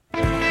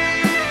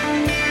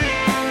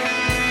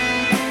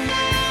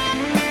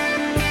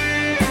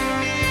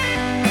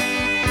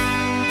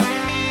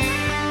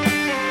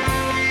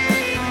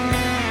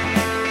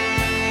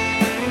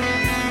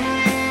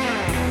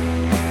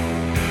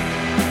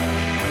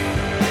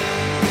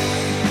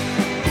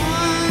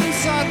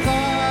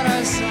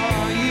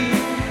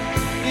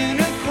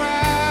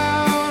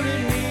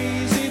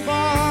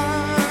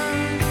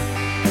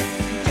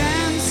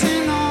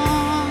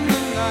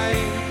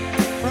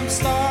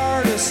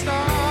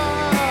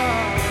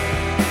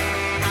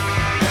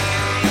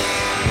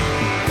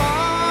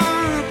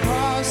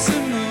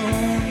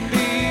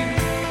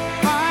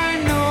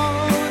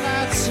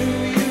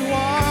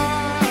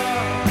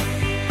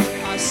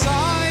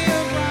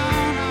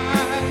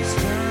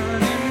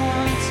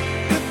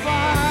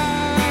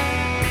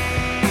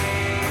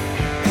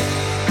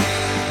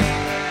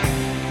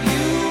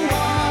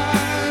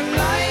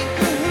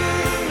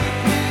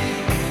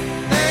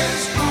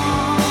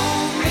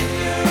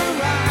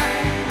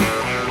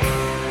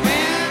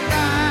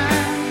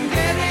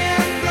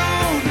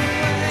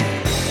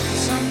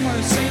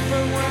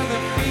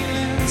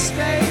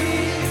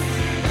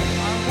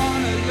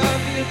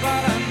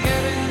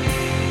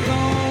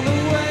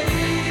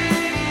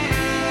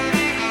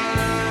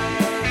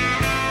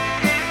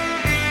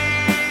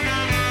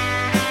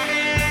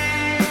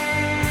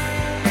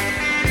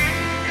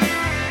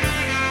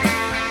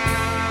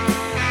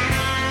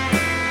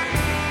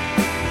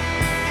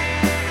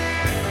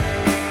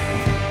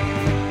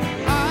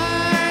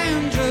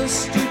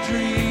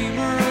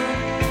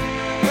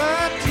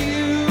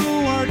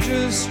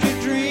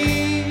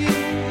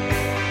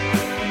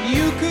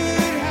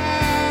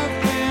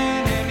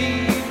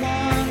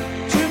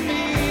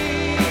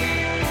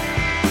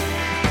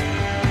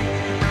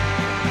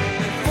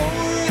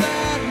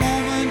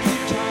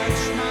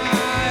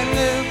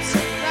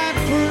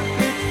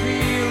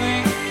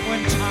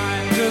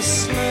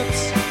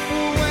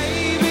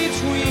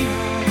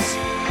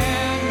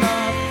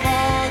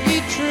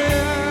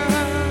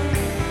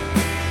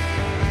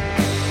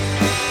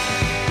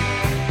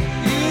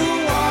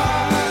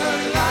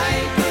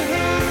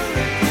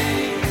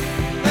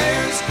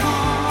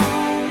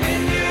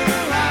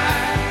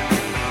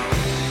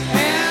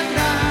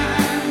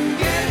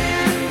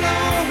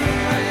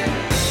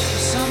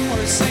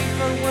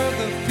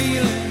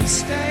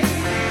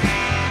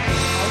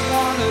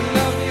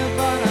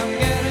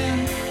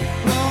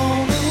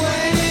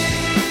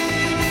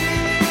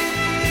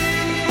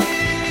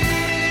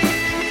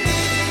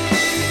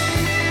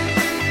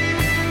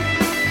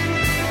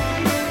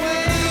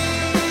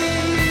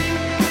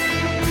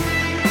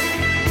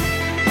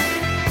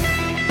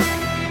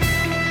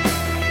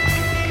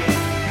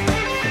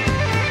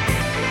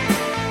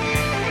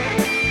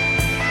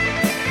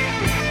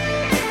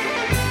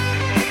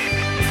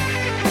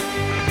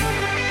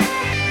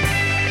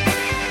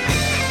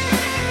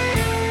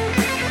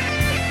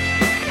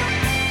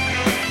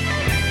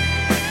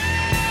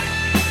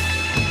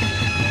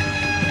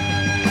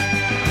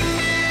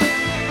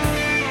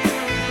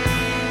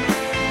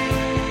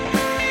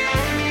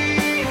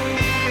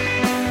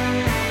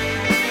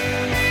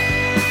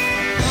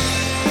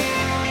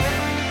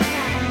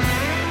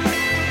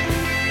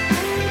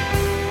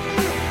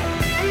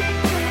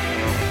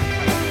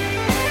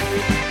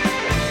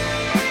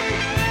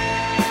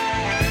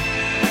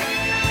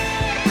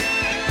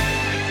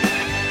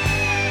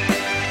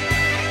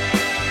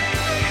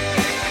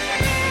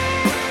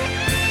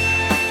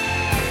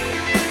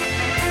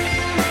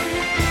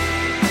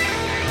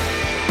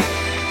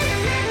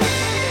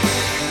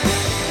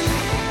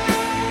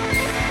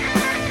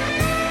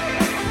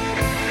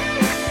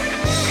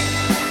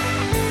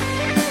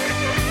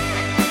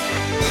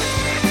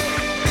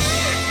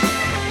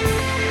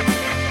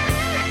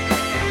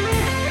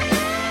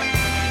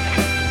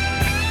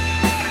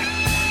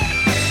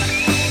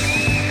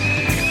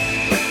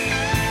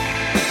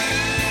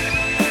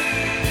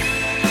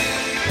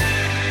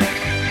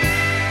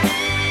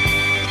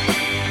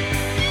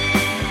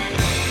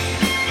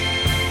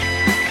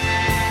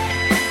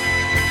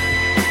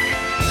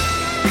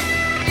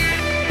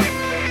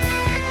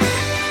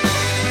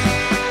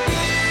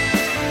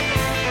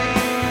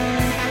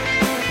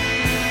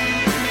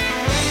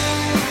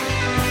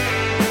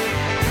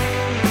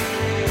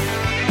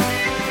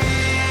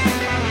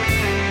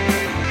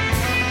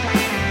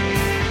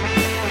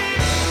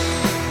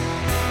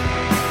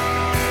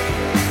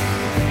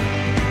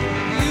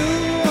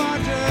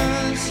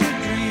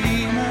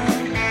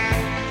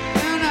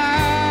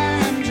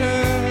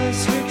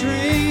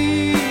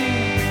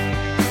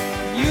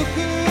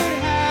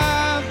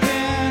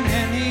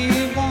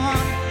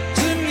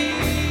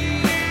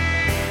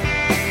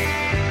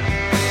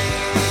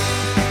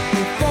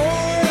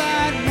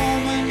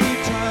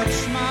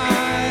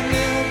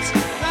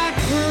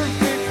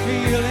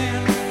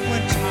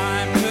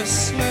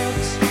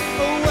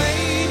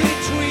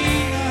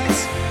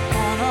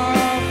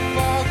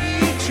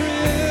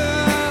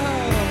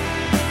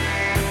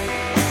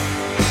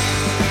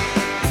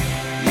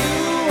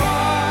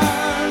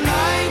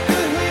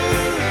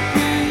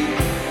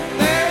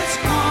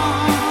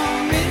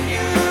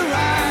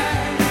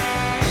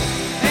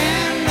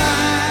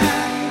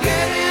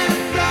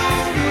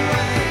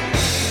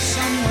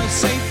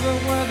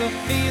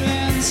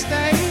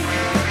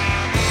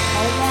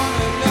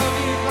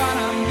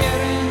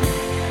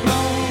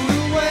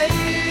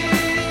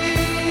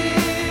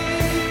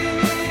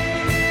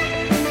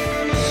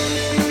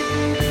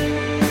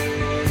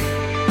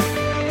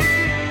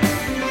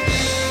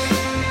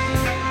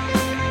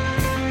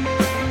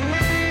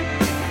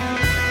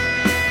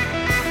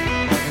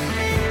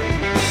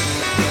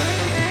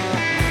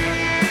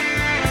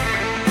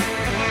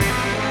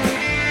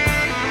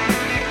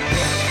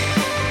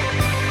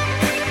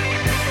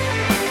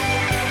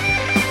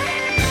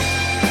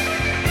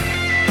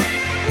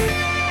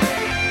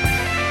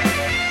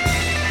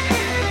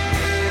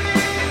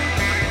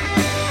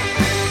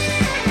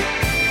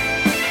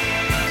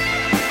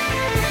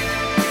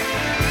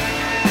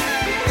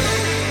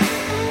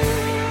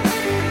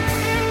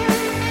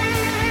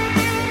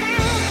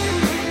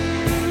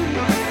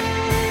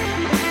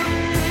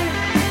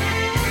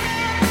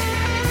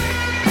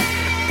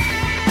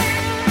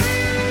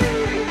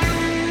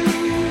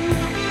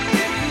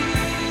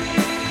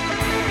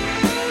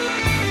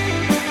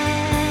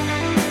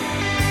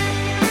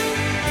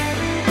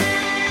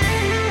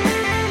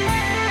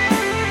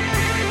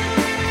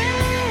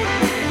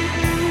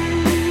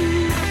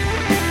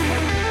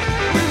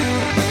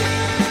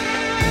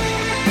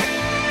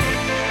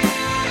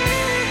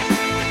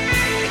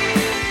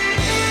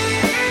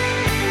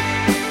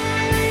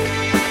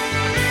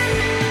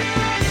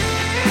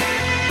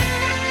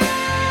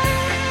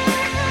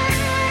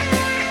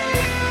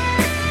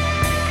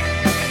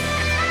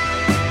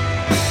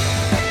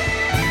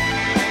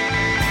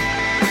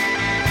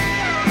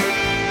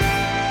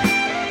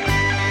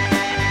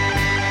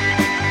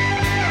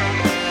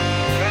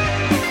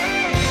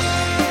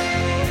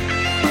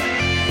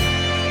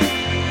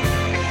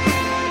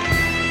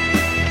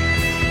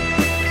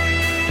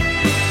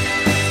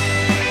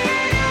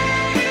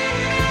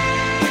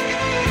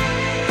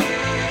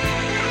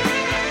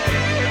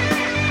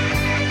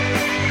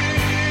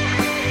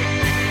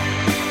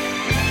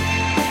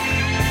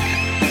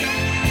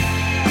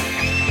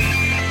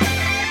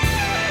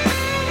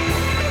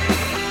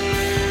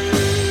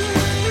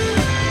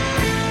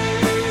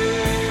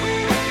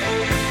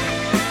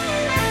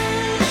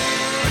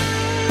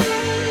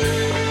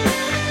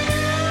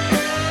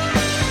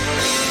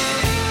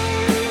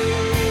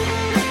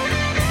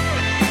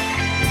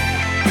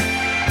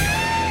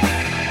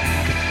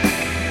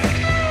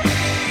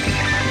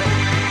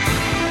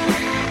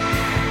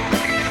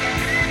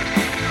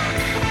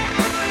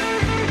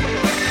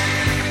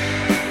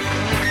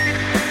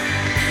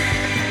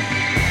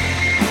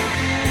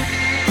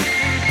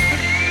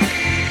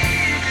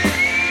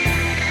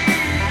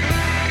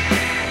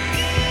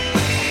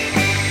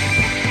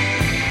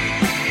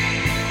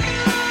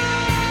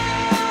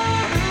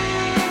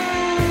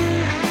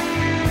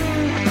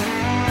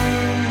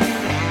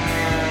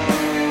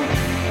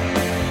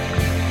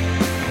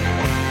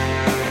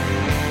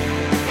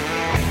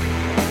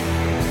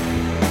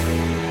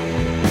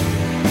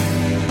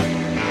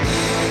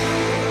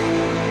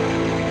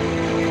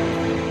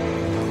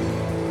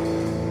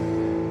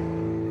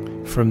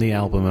 from the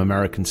album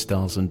American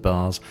Stars and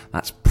Bars.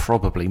 That's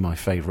probably my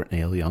favourite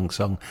Neil Young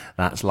song.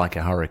 That's Like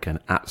a Hurricane,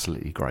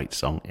 absolutely great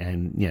song.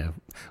 And,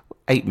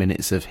 8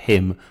 minutes of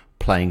him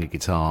playing a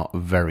guitar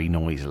very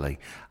noisily,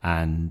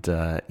 and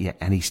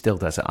and he still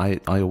does it. I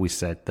always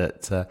said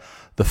that the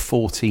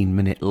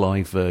 14-minute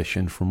live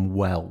version from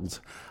Weld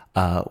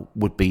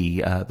would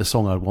be the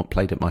song I would want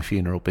played at my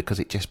funeral, because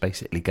it just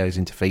basically goes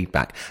into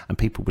feedback and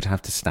people would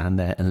have to stand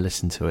there and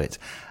listen to it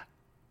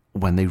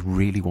when they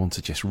really want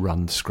to just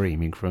run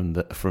screaming from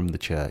the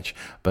church.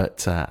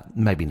 But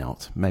maybe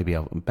not. Maybe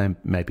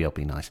I'll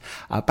be nice.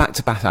 Back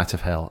to Bat Out of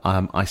Hell.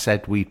 I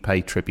said we'd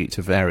pay tribute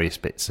to various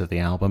bits of the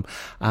album,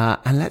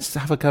 and let's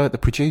have a go at the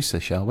producer,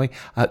 shall we?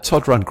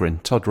 Todd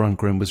Rundgren. Todd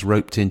Rundgren was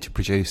roped in to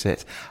produce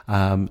it.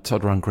 Todd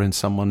Rundgren,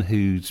 someone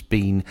who's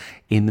been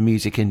in the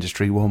music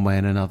industry one way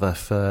and another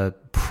for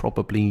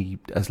probably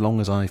as long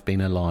as I've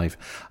been alive,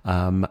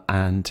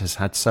 and has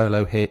had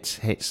solo hits,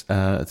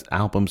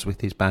 albums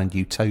with his band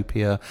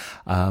Utopia,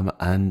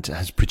 and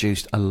has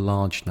produced a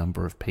large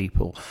number of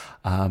people.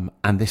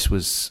 And this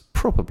was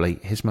probably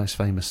his most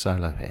famous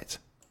solo hit.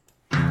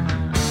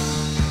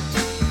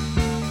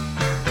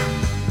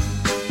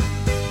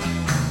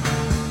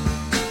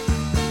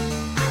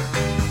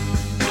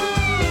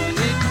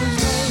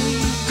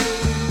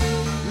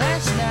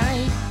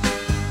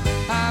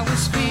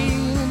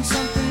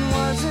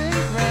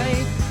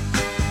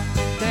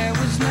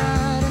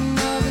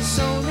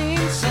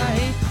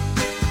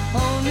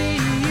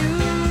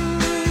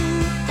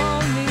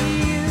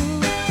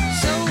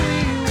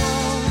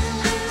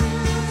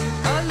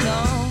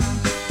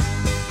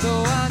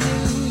 Though I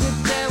knew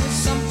that there was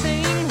something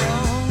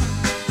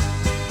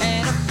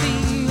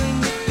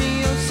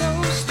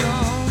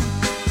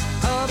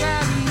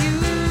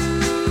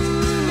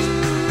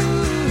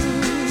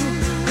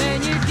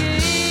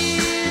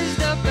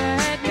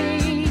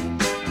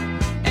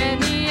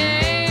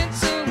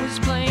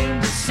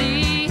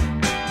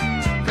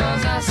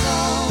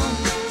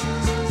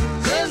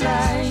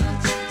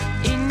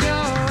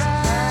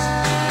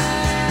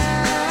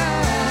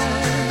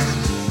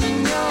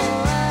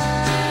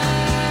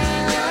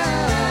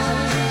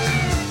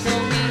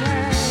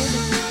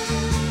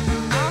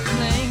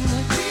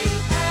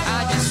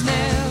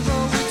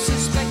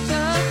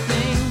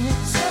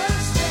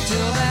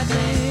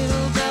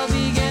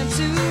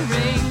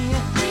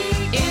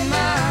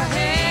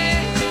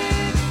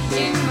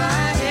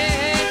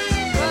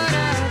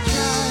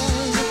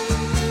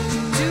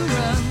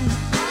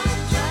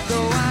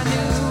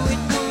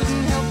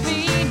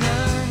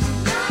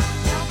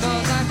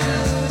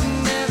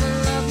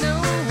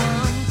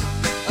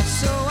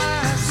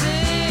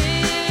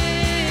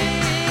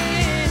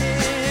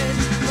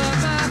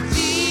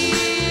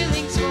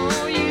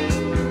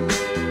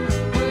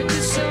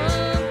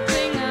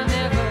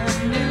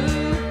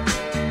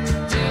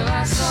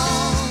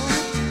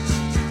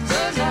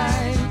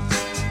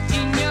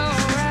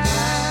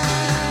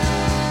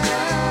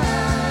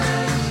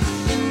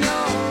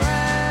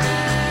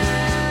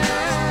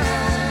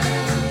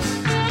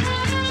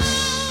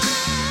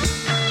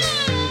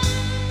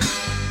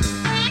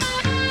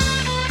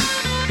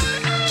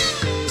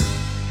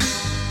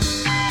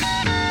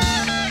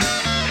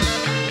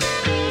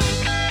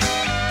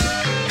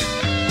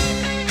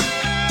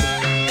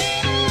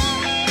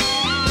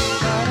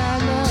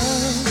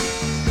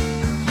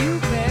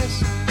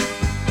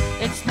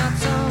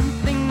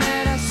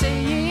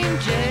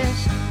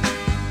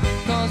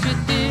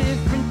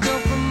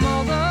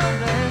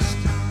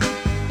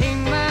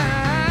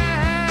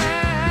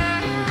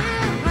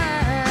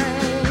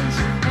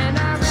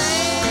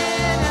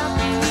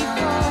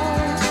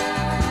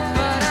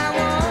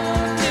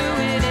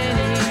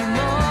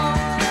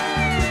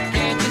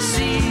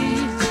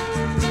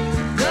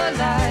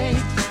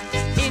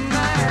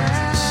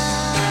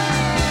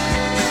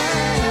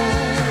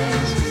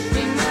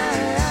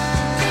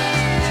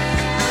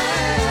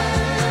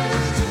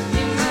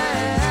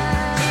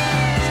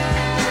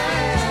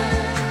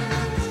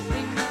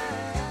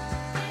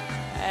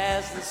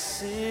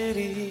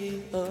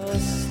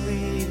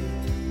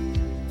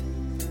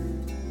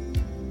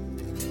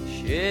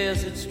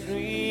shares its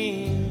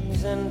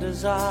dreams and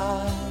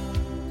desire.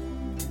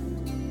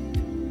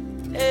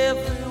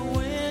 Every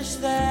wish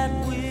that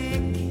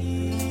we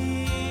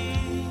keep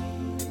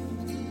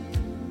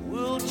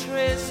will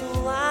trace a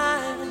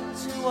line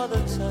to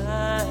other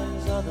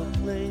times, other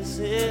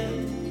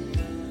places.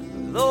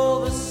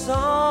 Though the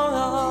song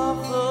of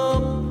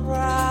the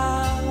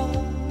proud,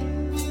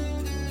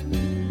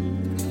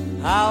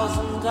 house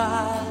and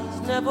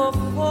eyes never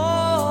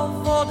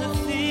fall for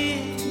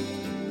defeat.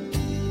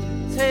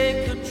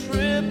 Take a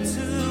trip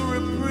to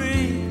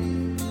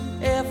reprieve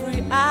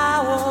every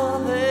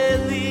hour they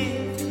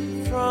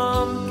leave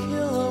from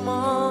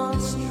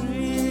Killamon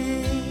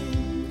Street.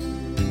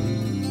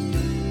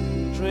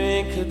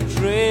 Drink a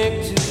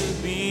drink to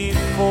be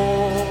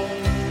full,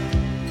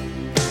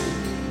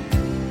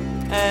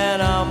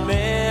 and our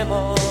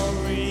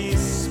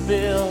memories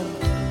spill,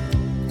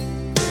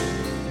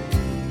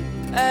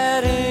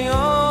 adding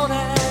on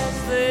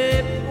as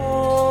they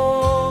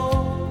pour.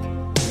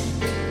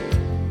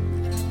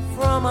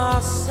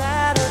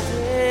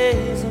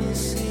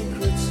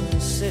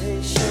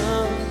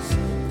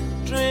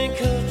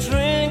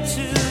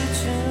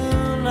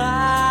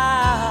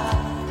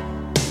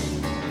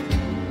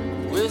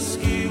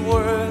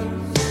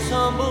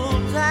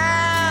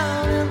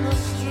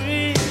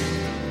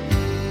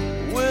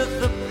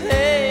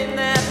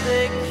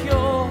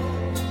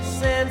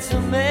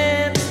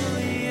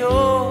 sentimentally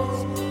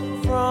yours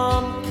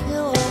from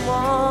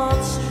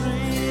Killamont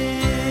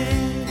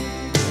Street,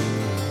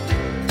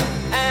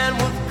 and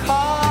with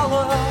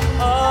collar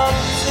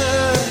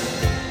upturned,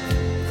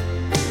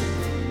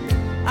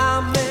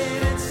 I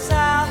made it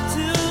south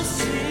to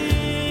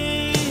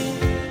see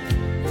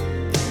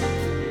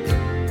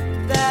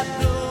that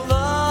the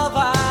love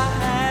I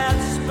had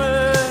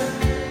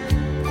spurned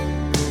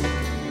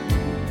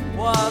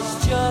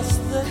was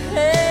just the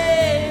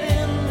hate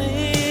in me.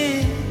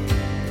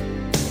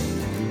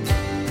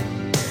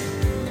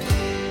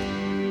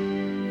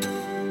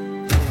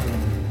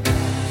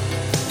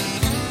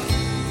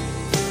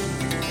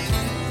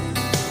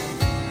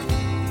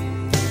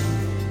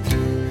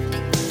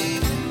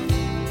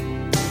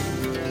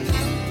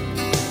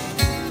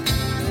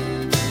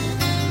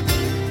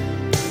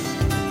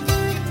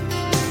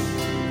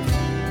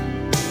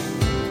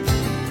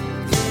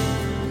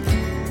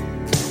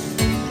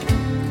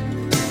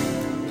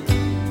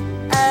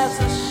 As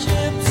the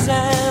ships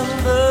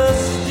and the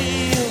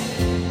steel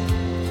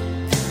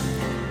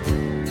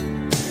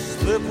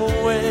slip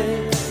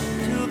away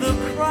to the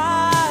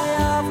cry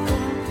of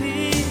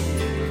compete,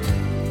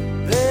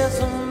 there's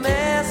a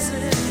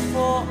message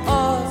for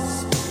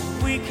us.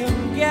 We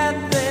can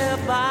get there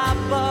by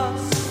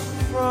bus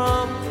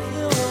from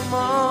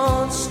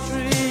Killamont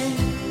Street.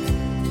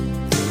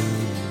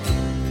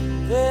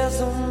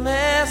 There's a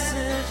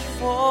message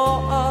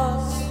for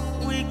us.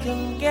 We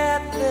can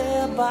get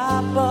there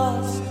by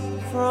bus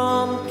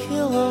from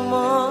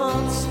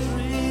Killamont Street.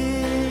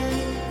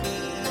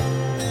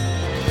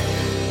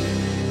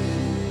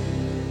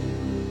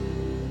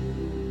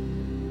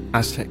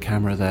 Aztec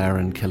Camera there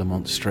and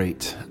Killamont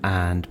Street,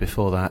 and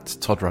before that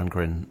Todd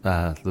Rundgren,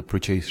 the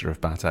producer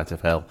of Bat Out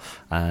of Hell,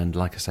 and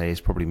like I say,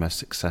 his probably most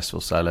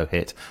successful solo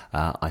hit,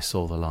 I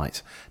Saw the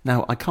Light.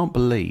 Now, I can't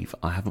believe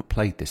I haven't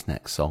played this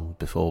next song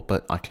before,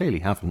 but I clearly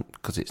haven't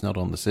because it's not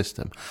on the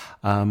system.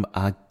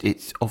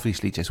 It's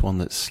obviously just one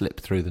that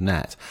slipped through the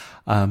net.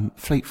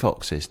 Fleet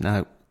Foxes.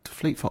 Now,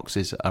 Fleet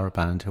Foxes are a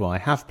band who I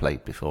have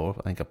played before.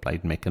 I think I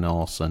played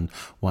Mykonos and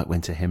White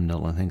Winter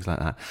Hymnal and things like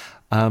that.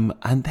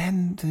 And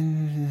then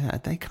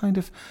they kind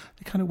of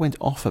went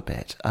off a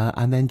bit.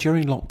 And then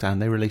during lockdown,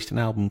 they released an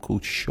album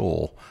called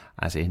Shore,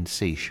 as in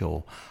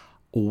seashore.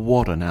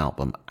 What an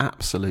album.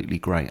 Absolutely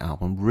great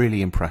album.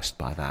 Really impressed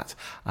by that.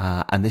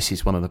 And this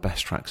is one of the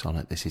best tracks on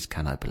it. This is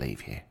Can I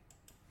Believe You?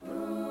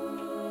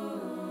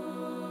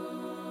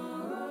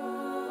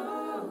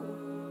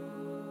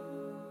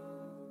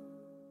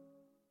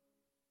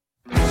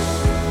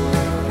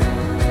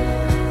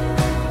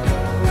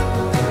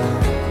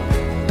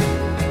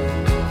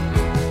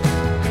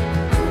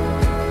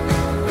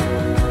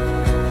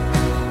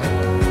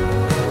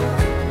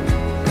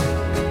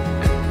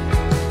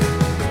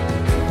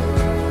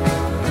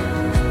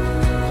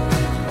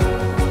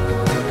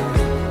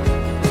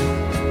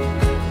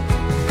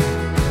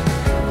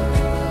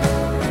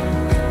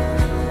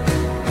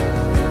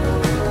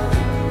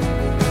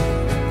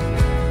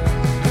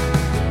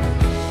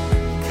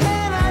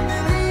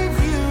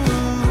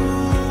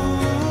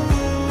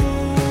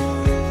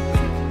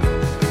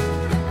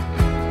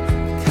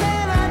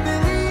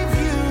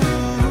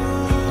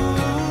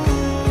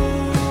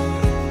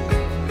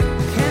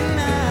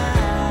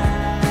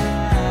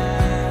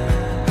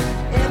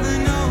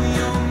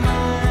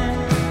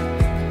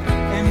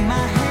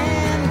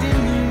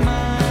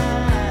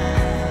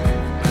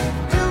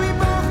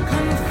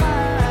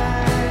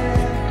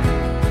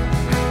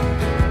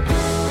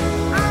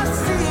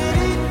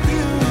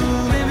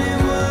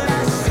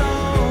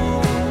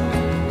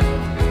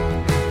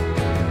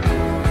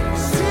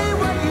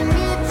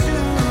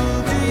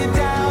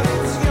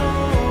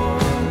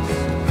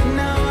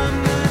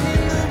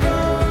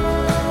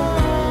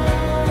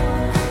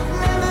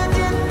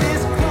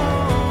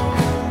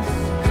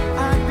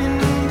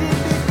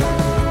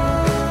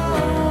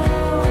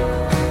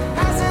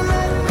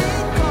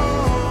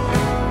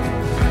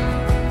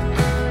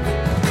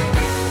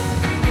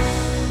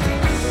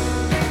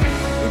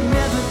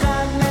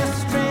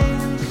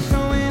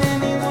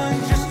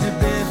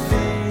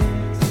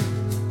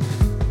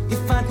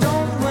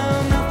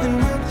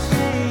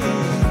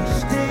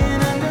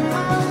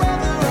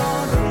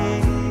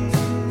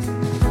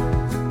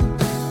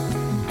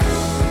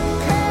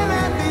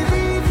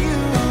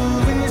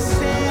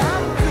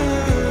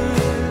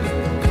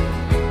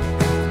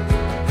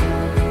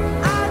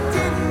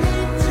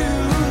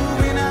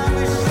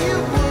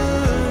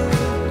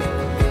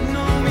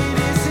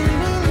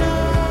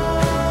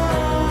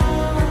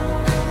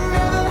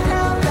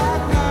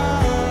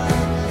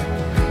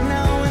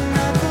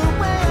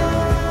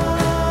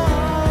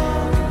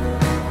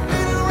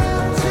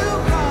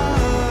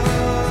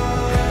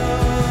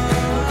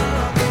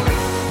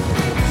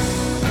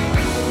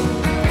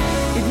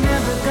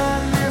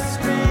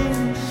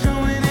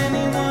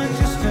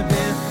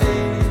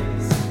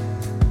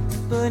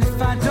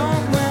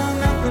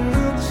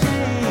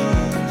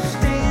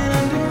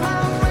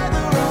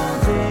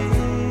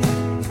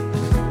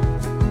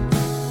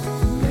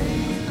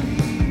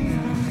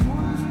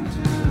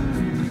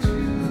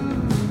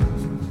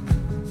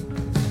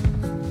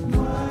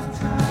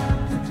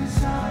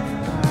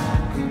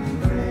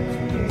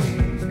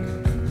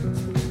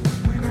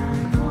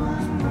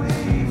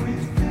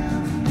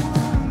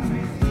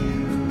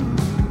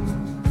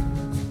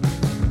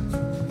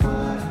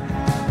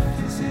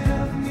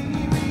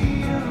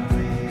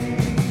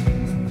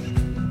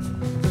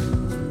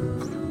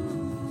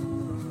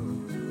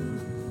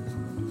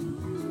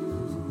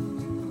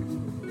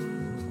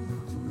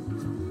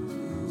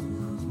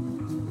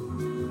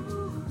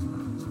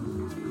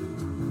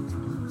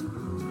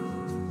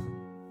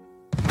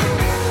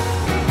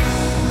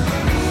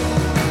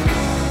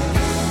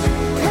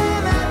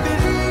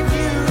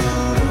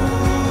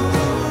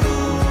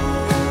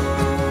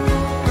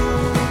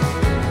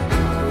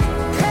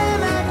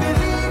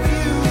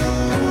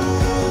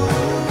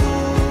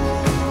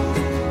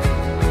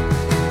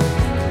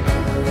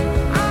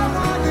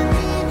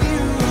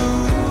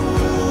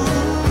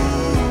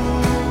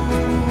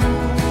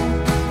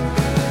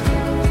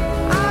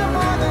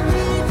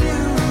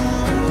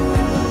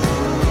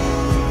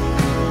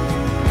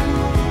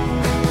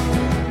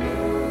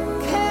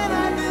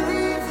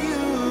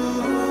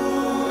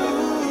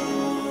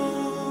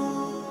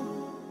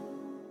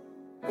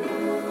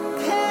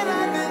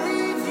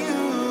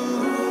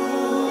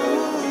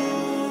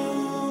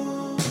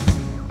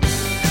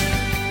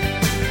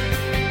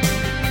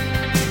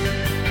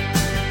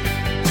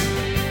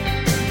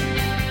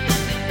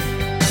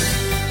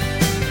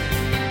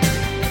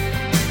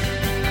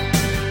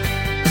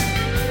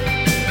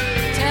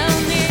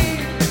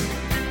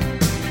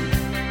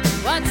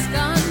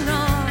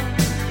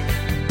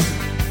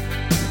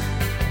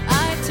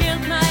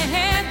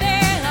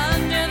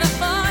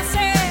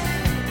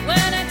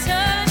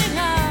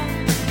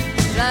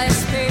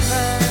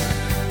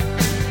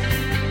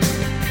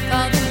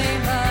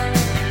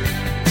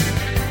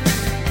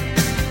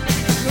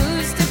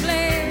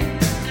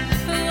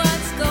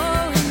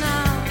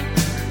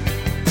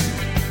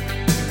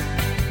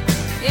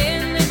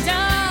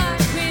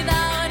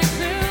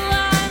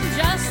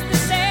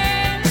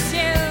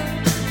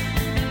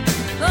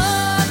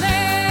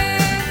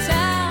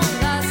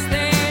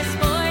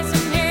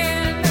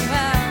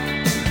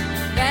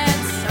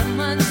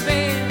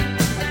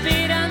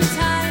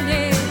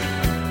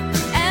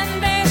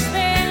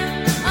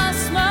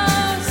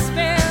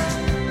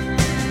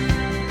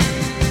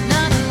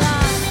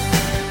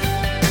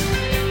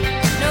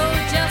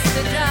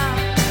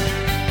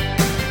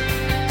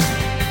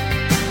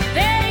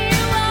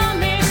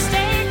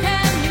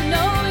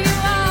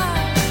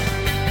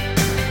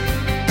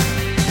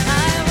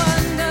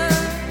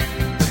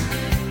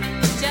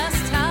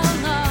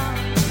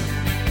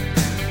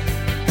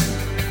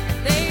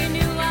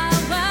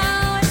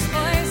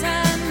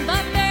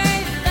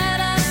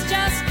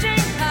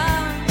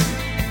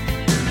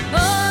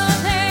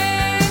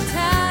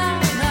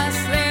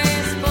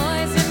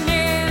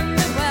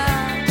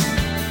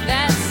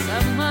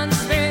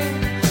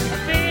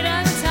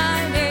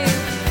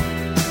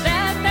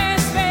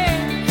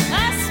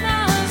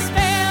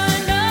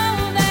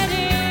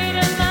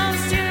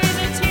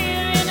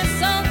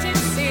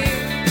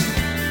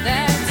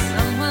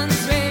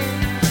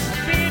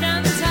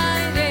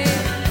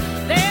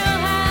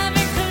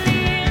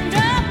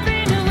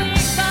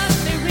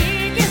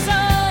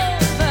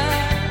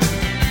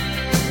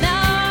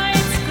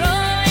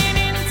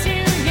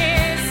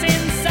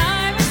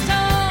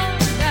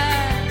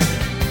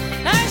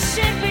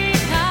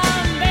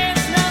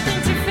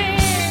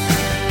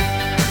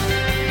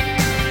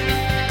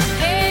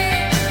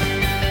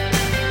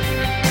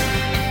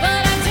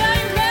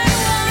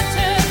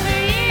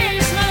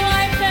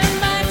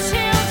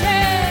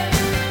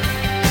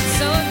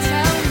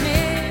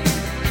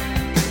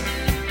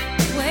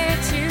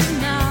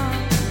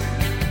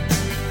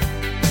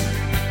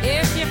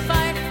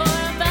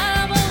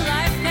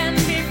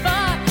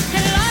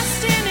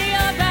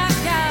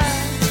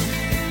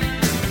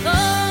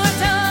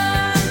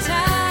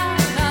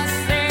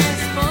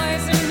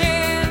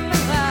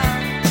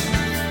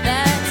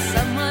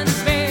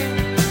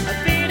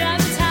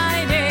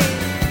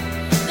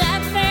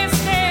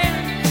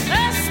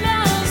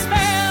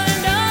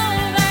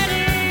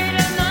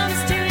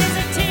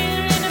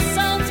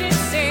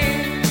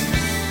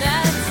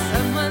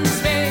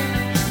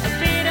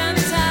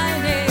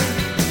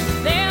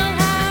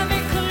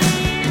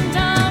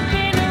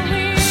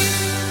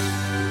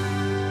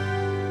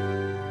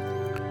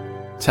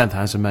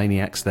 10,000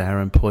 Maniacs there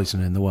and Poison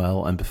in the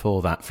Well, and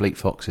before that Fleet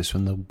Foxes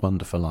from the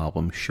wonderful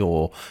album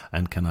Sure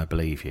and Can I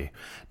Believe You.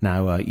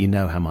 Now you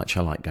know how much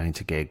I like going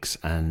to gigs,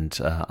 and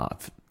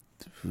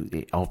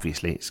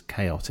obviously it's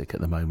chaotic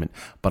at the moment,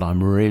 but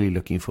I'm really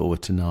looking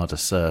forward to Nada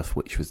Surf,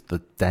 which was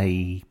the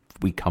day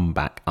we come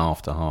back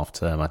after half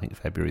term, I think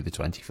February the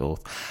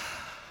 24th.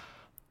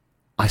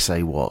 I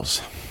say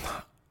was.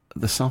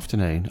 This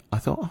afternoon I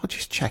thought I'll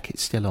just check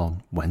it's still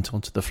on. Went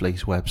onto the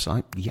Fleece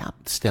website, yep,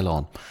 still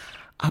on.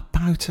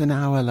 About an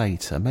hour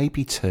later,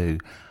 maybe two,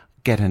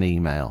 get an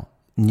email.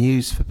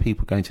 News for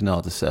people going to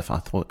Nada Surf. I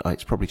thought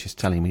it's probably just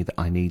telling me that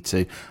I need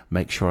to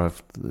make sure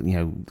I've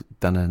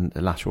done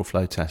a lateral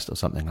flow test or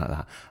something like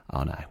that.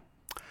 Oh no.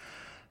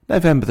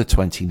 November the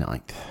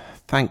 29th.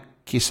 Thank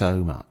you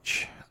so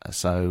much.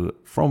 So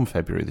from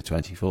February the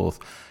 24th,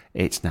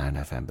 it's now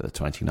November the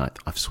 29th.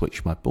 I've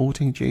switched my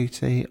boarding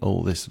duty,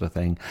 all this sort of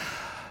thing.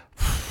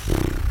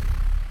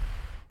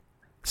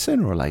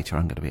 Sooner or later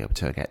I'm going to be able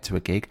to get to a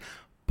gig.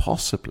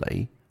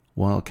 Possibly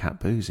Wildcat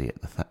Boozy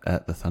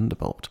at the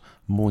Thunderbolt.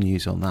 More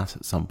news on that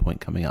at some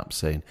point coming up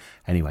soon.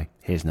 Anyway,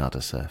 here's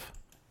Nada Surf.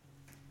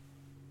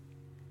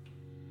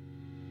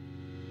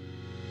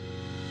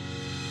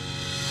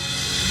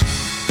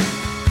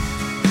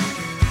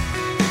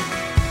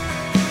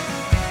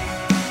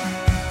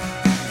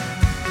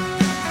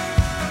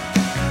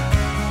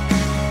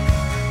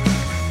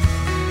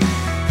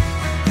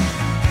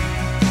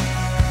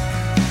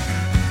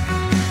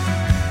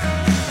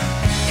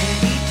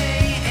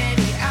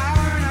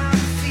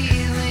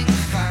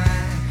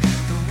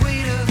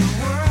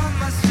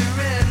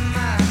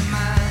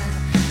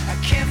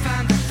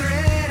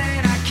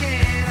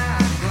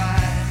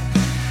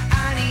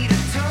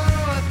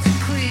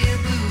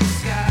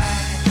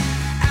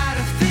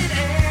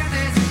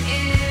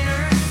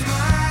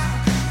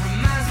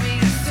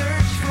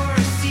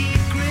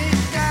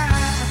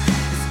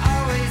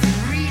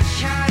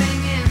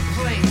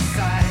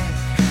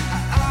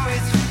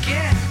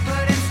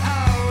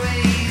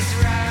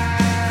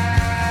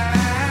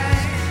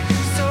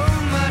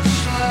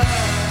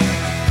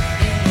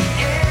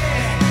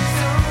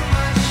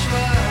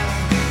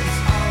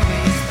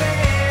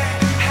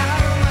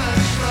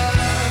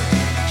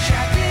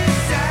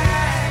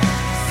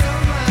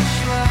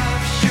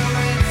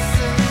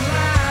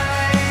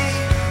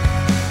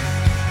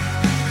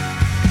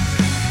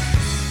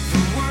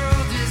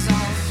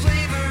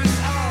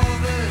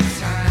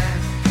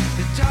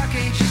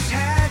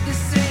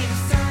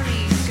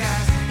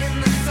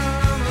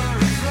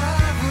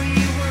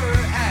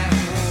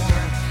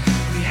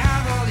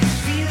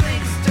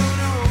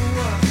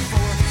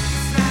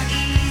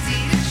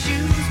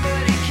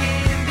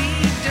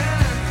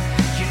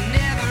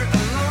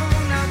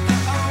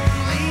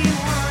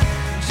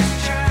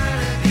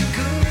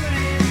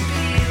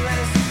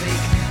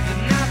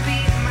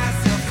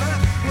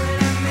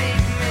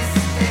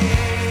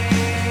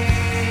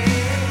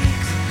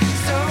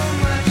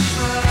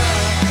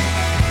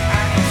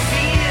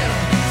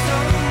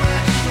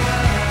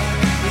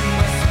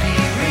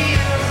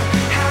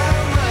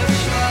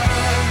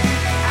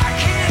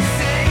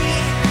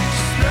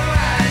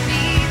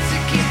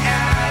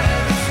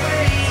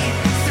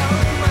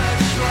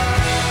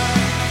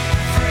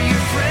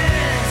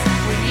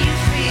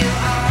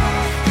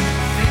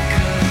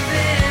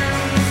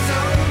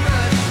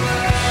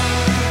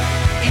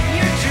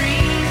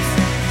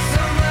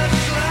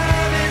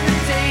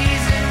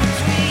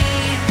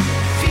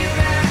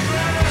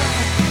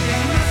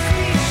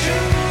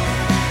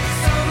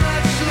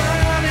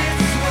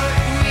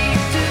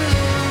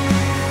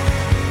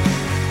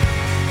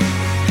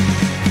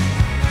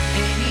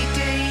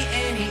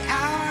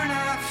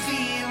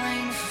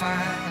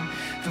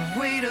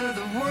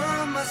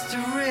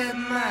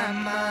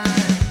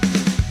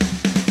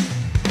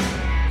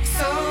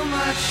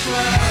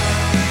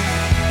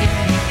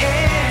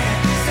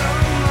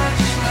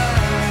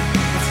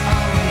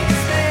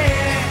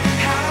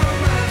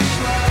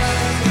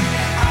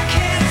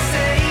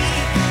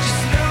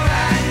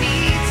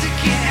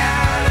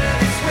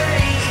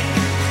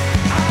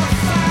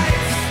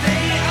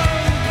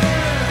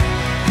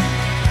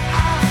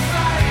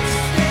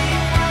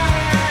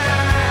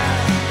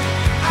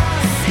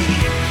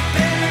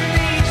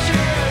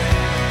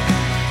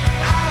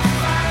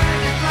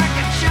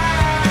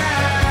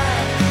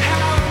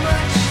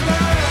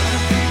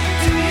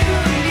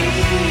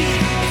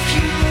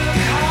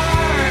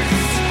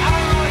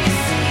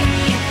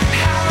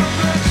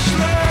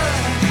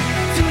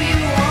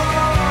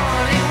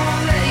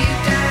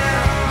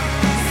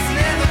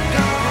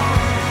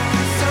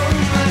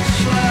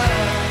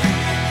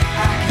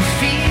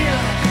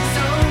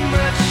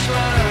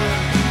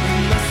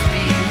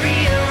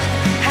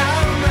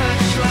 How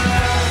much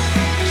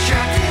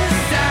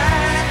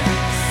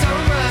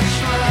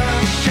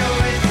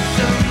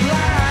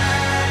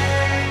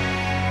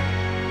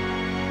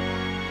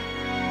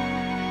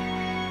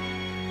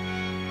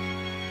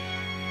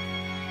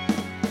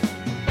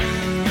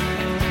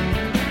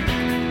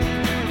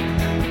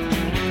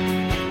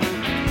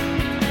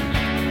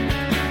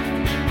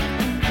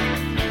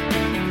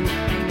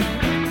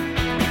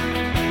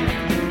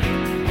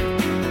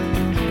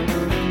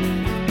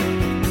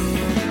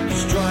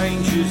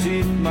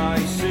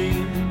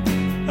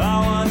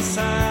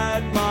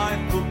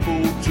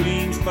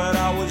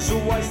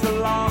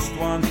last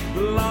one,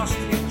 the last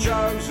to get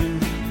chosen.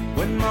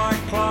 When my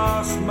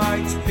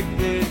classmates picked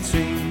their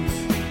teams,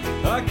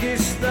 I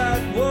guess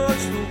that was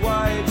the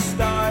way it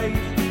stayed.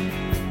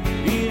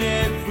 In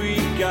every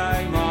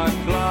game I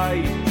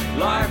played,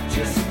 life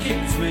just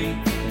kicked me,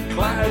 and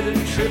clattered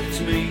and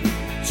tripped me,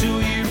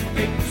 till you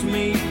picked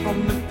me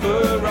from the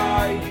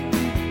parade.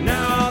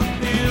 Now I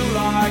feel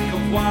like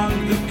I've won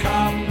the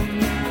cup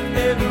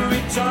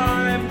every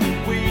time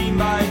we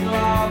made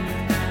love.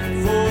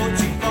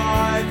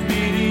 45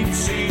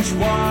 minutes each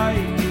way.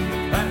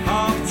 At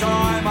half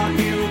time I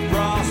hear a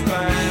brass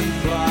band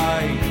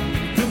play.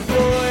 The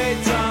boy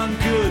done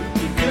good,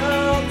 the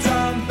girl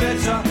done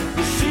better.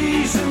 The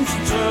seasons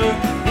turn,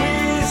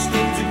 we're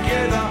still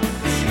together.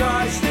 The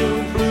sky's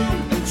still blue,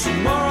 and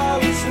tomorrow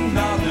is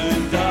another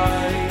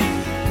day.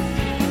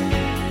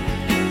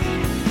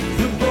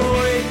 The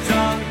boy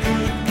done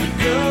good, the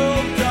girl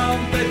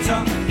done better.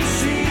 The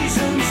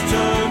seasons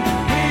turn,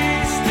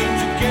 we're still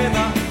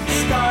together. The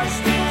sky's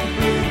still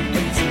blue,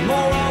 and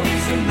tomorrow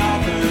is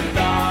another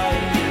day.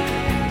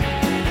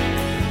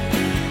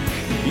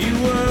 You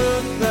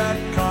weren't that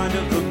kind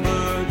of a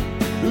bird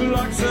who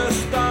likes her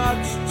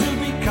studs to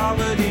be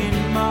covered in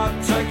mud.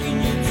 Taking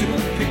you to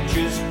the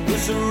pictures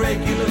was a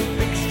regular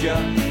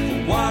fixture for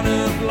one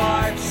of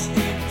life's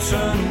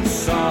eternal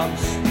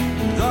subs.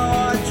 Though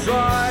I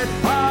tried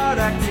hard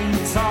acting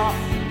tough,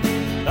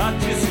 I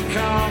just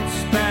can't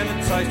stand the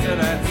taste of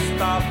that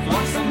stuff.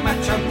 Once a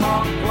match up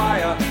park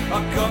player, I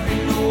got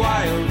in the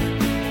way of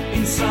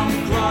in some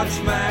grudge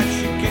match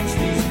against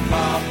his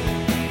pub.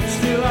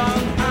 Still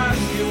I'm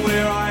happy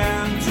where I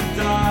am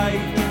today.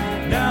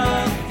 Now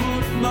I've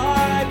put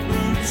my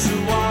boots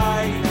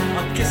away.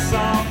 I guess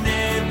I'll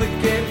never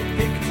get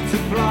picked to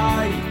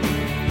play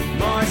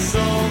my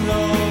song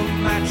of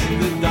match of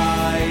the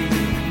day.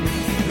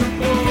 The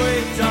boy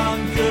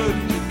done good,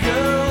 the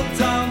girl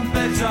done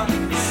better.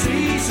 The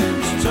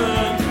seasons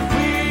turn,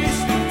 we're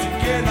still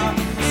together.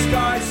 The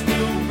sky's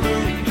still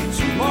blue, and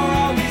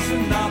tomorrow is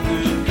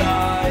another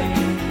day.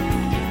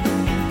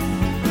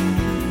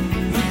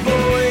 The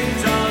boy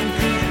done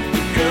good,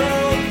 the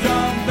girl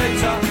done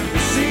better.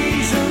 The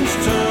seasons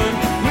turn,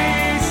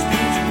 we're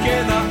still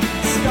together.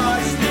 The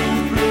sky's still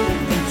blue,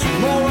 and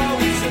tomorrow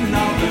is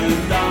another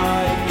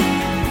day.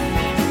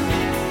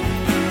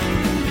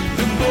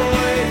 The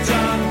boy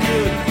done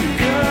good, the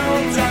girl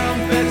done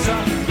better.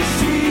 The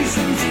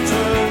seasons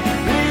turn,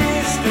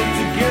 we're still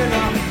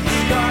together. The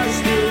sky's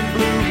still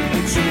blue,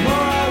 and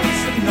tomorrow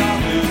is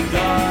another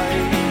day.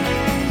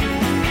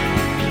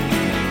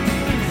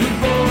 The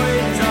boy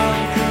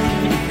done good,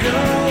 the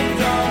girl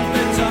done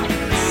better.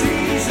 The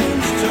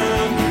seasons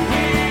turn,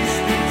 we're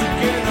still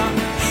together.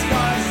 The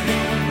sky's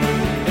still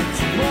blue, and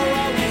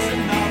tomorrow is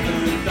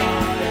another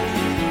day.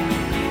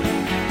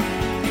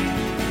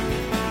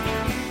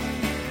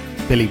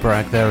 Billy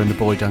Bragg there and the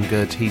boy done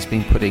good. He's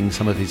been putting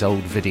some of his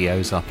old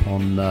videos up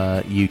on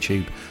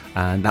YouTube,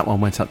 and that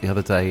one went up the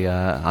other day.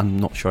 I'm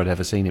not sure I'd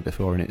ever seen it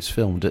before, and it's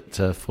filmed at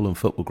Fulham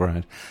Football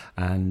Ground,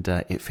 and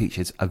it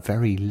features a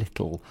very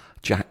little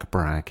Jack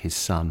Bragg, his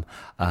son,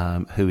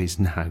 who is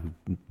now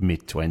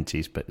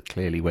mid-20s, but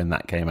clearly when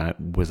that came out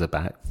was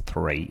about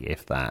 3,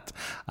 if that,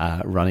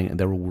 running.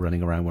 They're all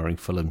running around wearing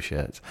Fulham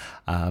shirts,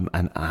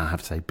 and I have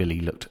to say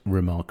Billy looked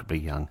remarkably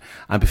young.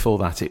 And before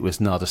that it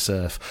was Nada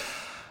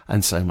Surf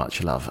and So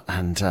Much Love,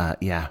 and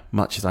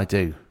much as I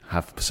do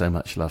have so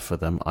much love for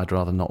them, I'd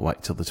rather not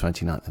wait till the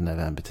 29th of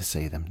November to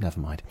see them.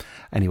 Never mind.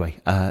 Anyway,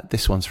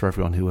 this one's for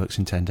everyone who works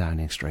in 10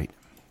 Downing Street.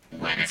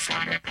 When it's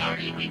time to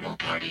party, we will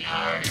party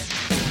hard.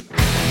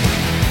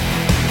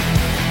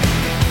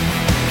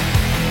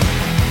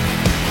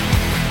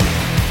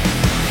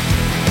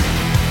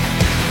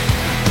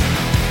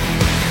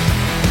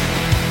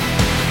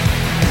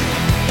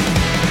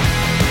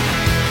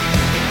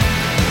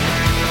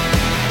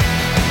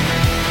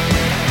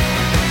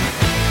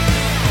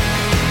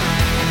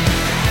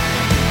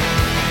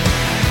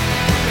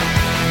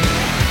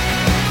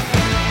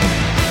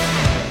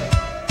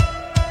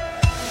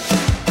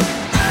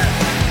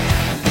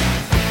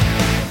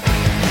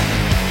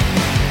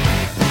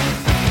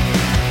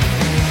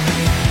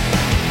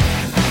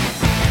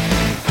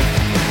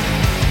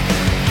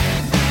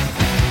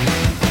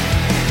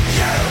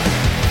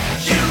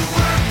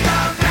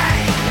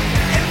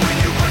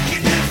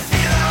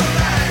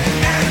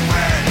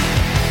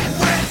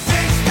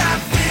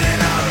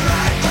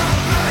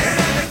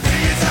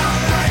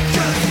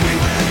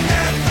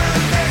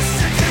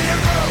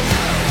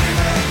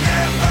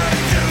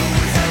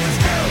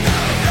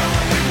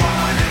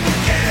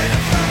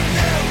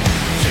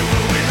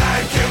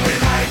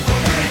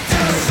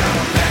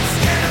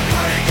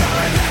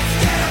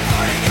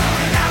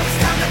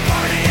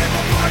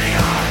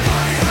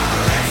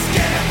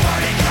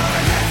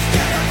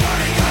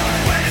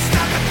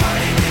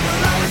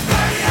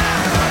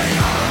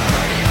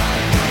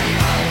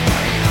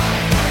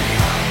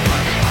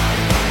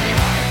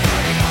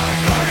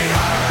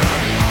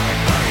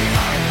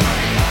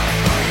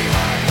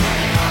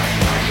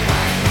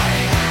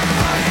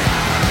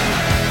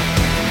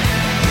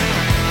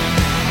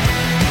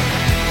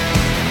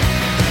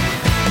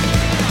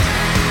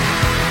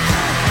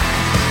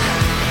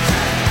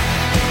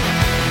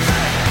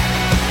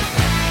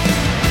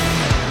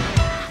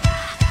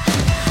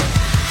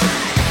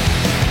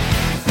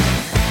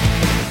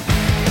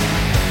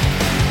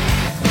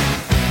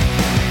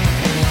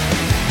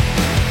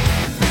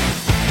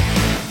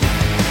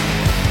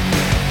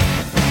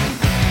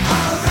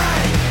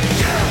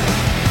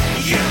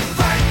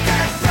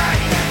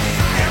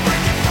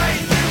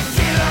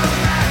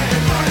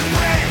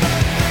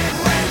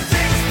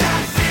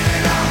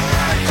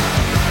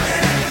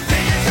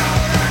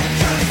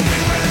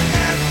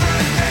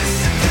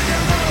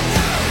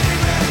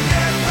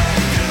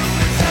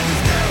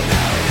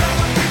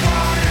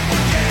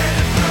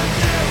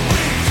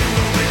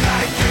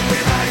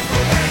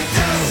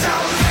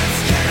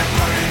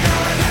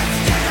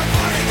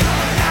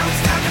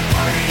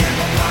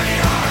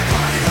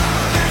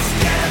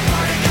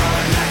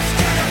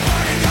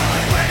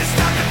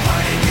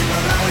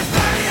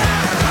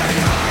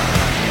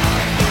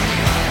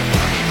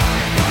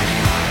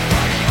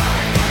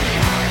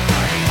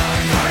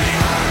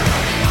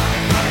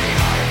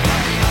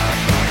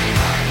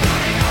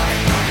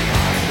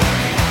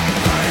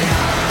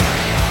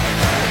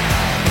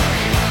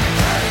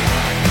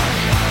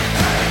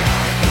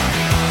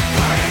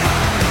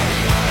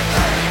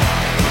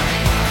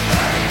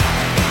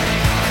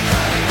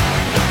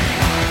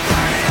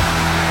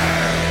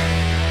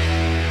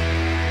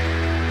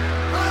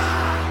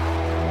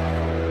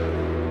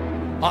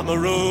 I'm a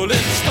rolling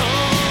stone,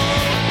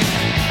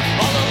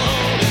 all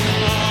alone and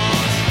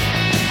lost.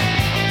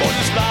 For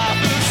this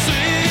life of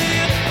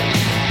sin,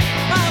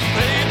 I've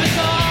paid the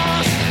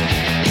cost.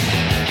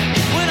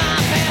 When I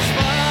pass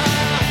by,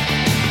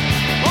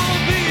 all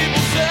the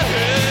people say,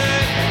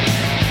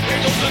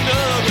 here goes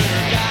another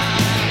guy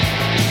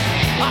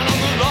out on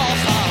the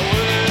lost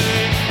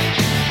highway.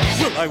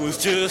 Well, I was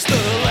just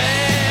a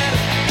lad,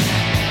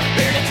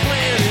 barely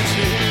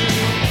 22,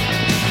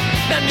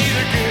 not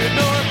neither good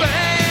nor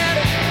bad,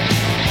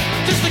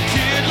 just a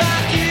kid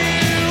like you.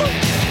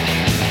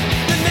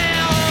 But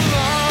now I'm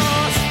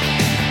lost,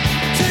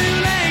 too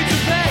late to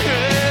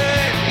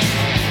pay.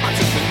 I'm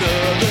just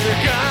another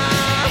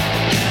guy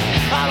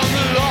out on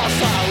the lost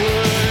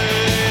highway.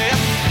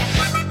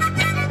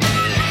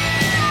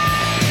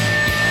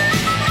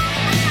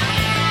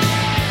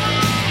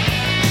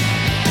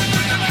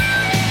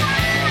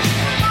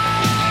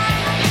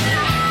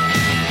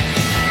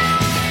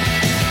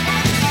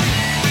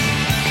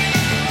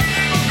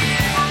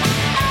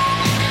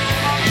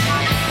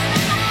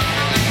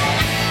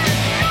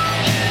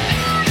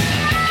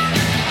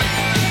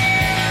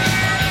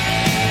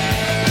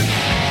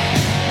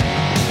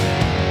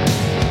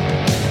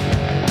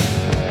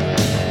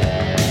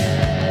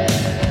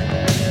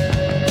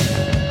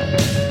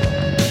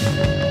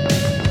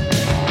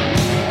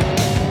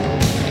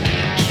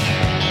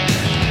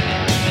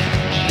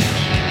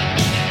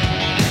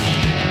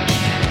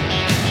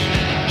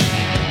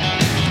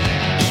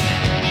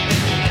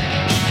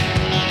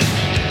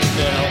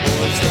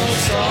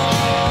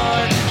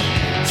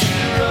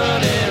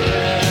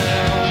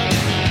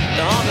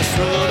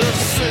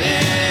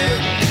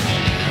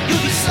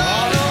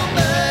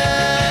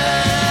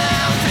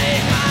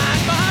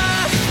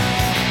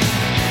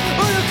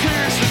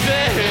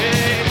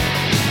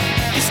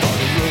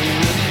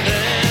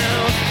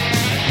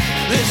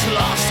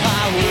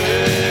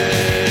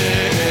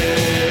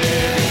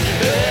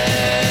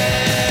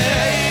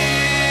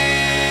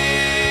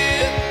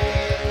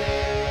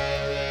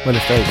 Well,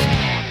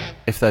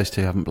 if those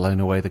two haven't blown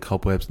away the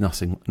cobwebs,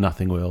 nothing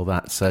will.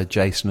 That's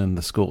Jason and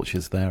the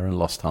Scorchers there and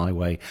Lost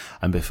Highway.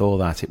 And before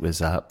that, it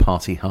was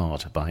Party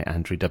Hard by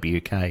Andrew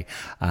WK.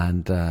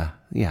 And,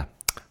 yeah,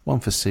 one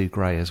for Sue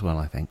Gray as well,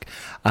 I think.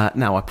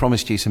 Now, I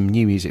promised you some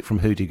new music from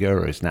Hoodoo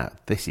Gurus. Now,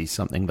 this is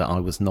something that I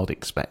was not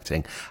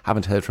expecting.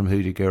 Haven't heard from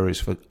Hoodoo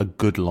Gurus for a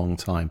good long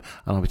time.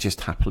 And I was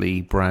just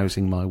happily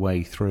browsing my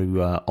way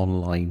through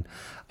online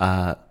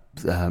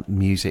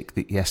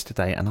music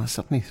yesterday. And I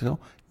suddenly thought,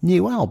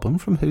 new album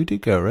from Hoodoo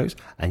Gurus,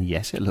 and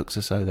yes, it looks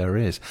as though there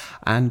is.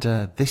 And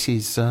this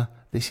is the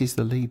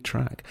lead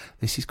track.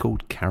 This is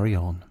called Carry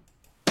On.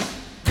 I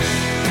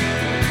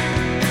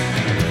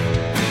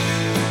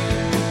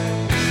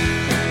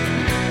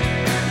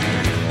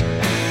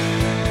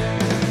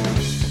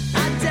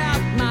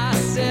doubt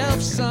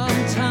myself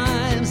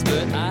sometimes,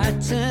 but I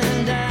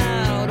turned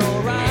out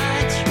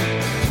alright.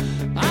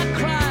 I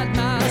cried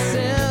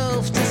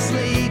myself to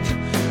sleep,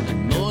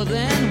 and more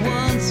than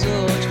once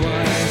or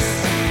twice.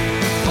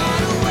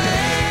 What a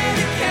way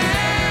to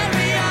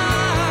carry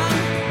on.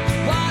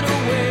 What a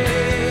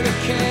way to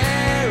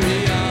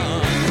carry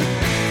on.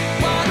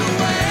 What a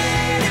way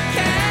to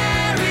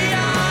carry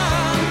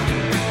on.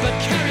 But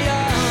carry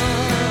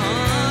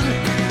on.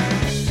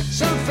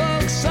 Some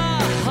folks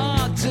are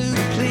hard to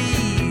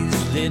please.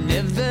 They're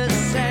never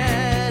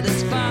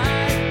satisfied.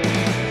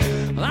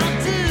 I'll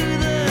do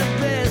the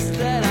best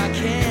that I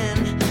can.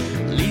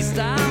 At least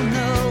I'll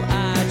know I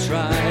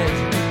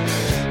tried.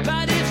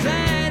 But if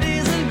that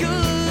isn't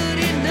good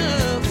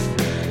enough,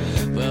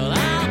 well,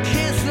 I'll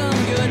kiss them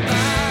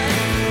goodbye.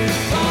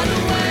 What a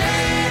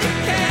way to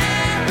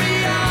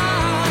carry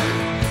on.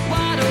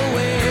 What a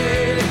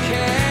way to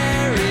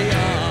carry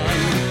on.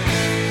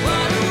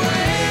 What a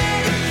way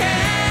to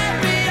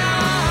carry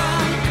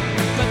on.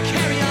 But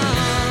carry on.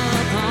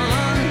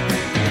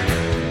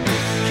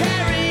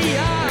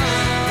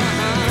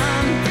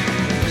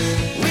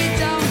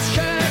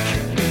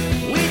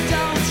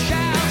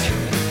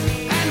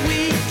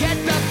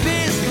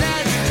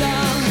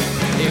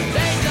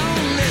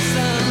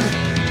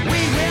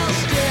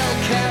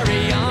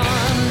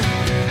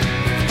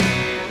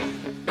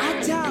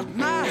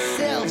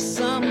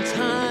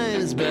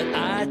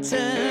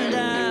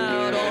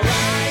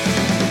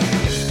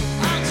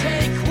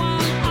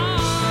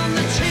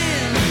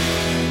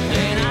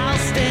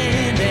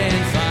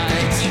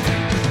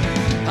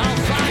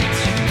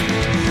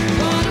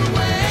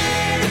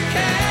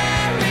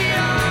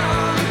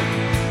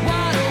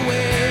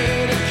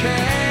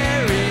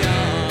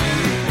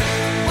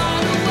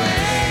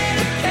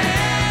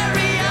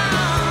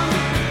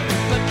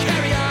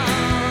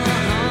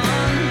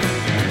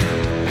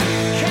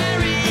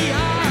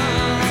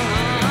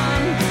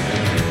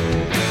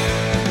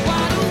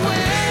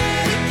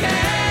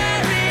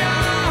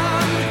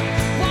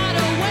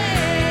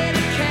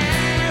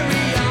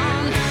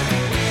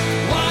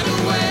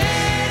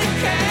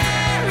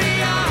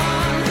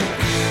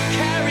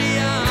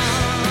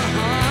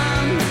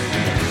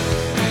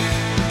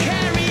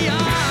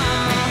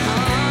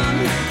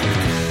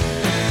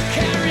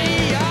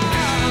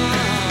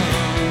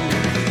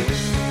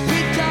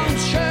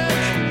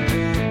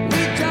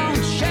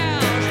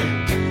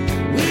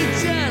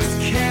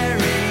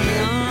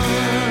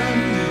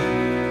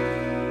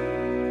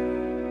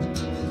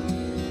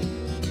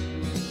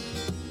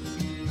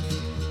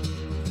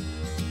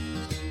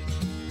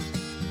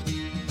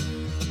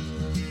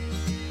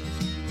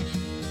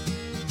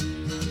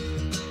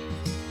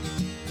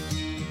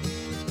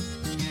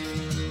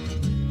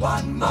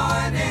 One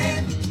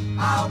morning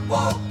I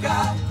woke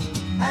up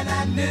and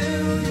I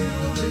knew you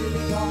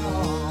were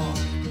gone.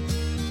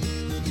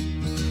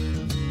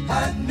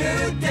 A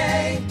new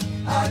day,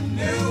 a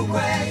new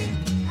way,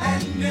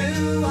 and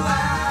new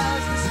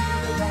eyes to see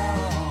it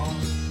all.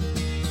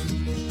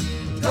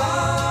 Go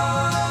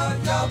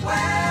your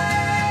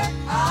way,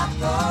 I'll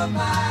go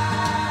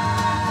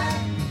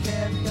mine.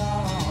 Carry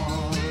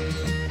on.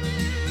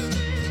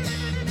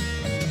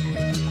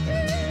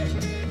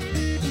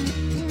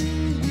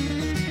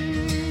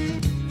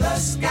 The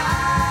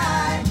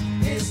sky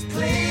is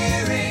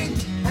clearing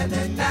and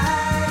the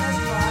night is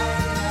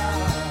bright.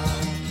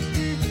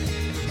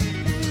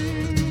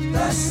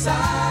 The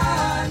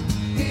sun,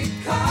 he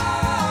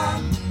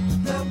come,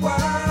 the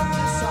world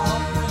is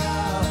open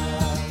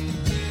up.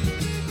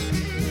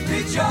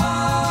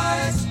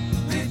 Rejoice,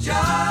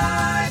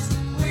 rejoice,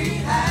 we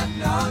have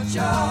no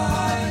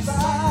choice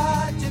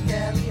but to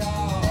carry on.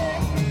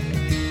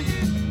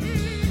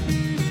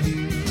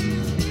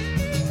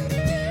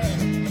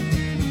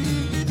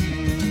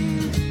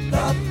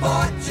 The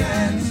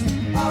fortunes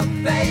of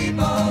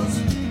fables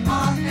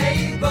are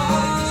able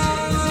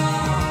to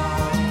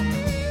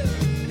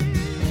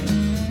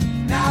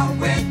now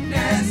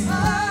witness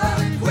the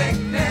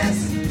quickness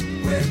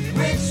with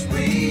which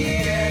we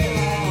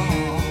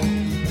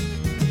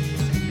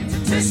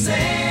to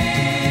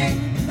sing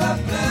the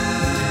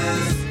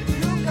blues.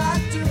 You got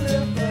to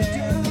live the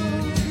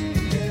dues.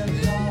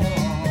 Carry on.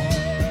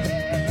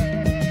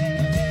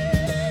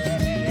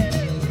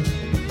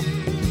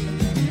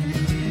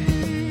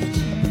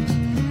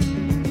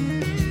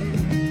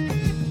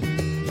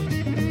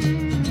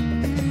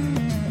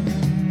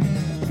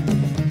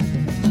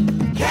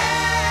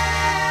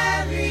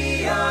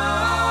 Carry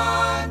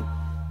on.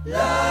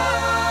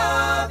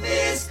 Love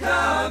is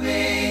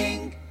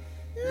coming.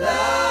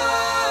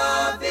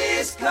 Love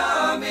is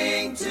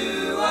coming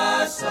to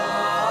us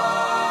all.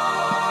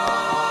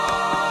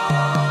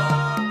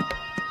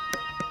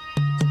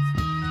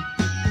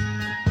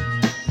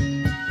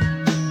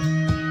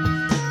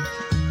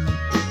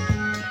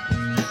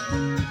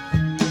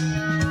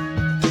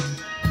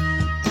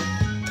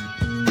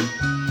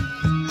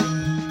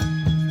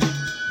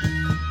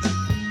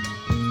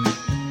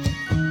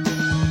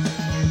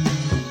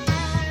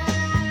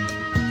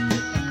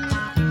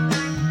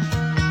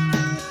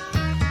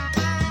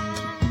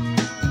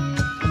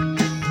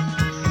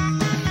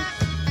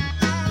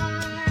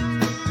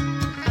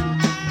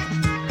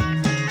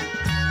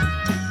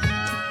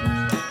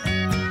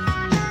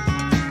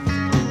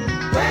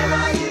 Where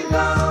are you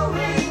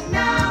going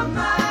now,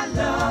 my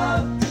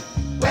love?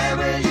 Where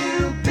will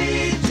you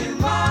be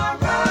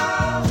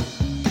tomorrow?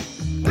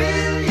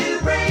 Will you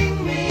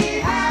bring me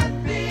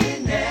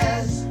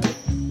happiness?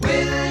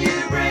 Will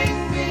you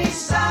bring me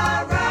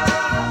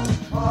sorrow?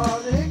 All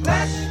the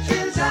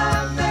questions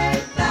of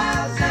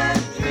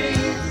 1,000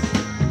 dreams.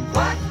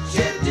 What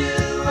you do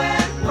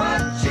and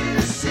what you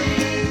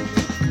see.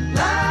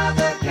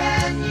 Lover,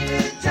 can you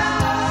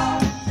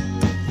talk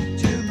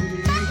to me?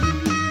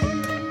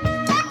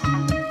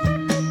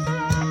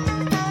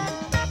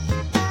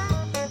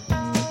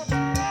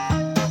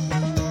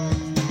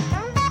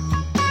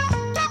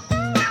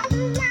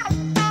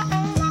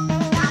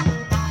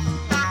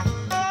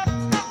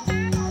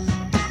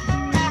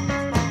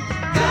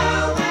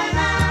 Girl, when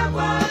I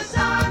was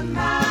on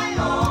my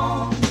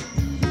own,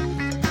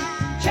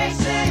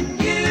 chasing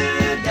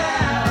you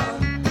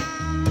down,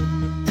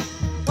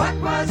 what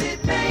was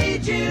it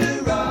made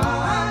you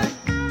run?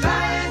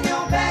 Trying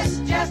your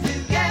best just to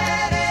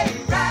get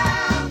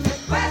around the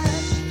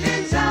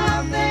questions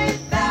of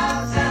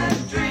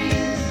 1,000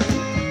 dreams.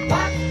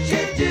 What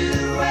you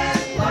do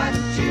and what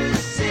you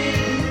see.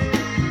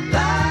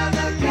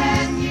 Lover,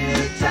 can you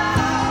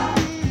talk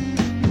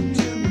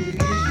to me?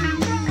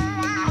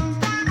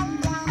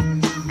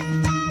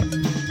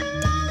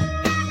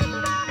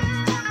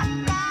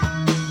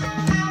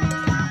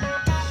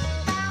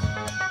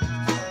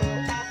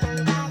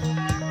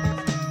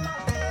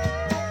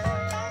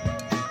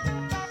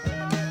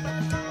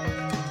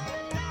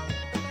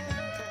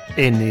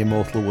 In the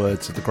immortal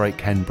words of the great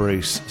Ken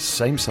Bruce,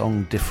 same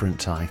song, different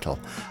title.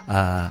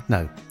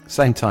 No,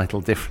 same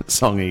title, different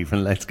song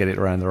even. Let's get it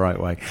around the right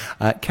way.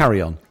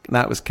 Carry On.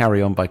 That was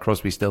Carry On by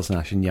Crosby, Stills,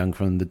 Nash & Young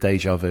from the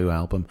Deja Vu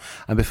album.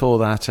 And before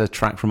that, a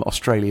track from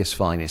Australia's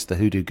finest, the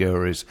Hoodoo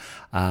Gurus,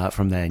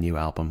 from their new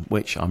album,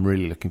 which I'm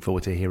really looking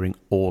forward to hearing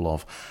all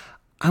of.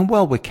 And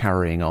while we're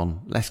carrying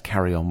on, let's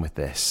carry on with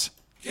this.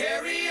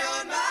 Carry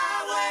on,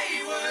 my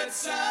wayward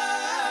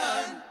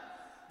son.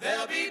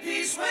 There'll be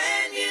peace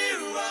when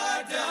you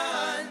are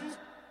done.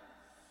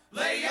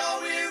 Lay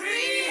your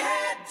weary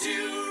head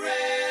to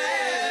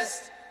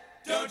rest.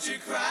 Don't you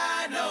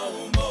cry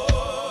no more.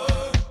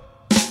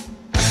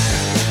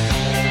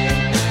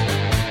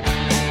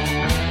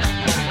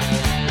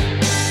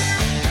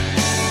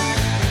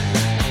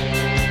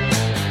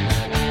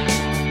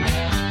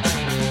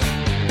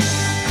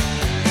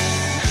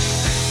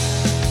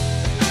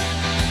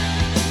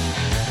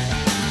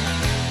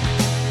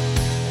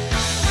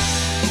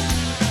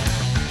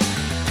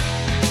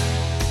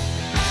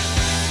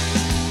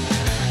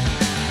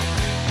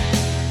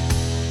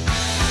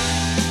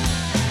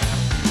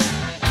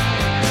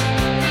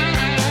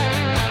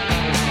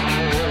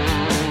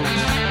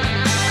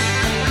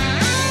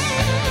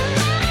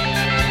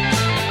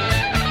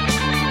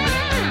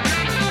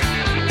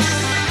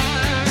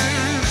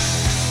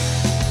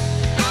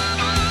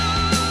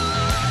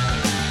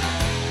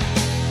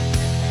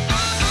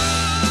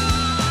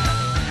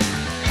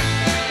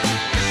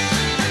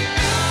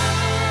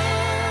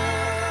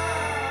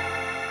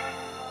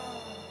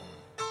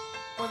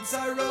 Once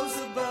I rose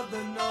above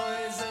the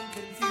noise and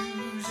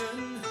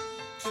confusion,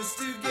 just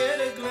to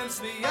get a glimpse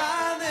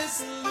beyond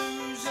this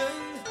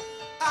illusion.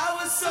 I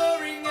was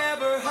soaring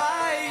ever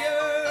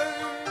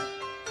higher,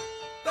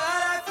 but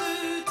I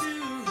flew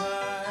too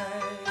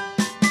high.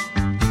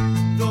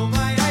 Though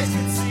my eyes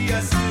could see, I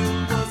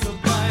still was a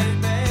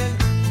blind man.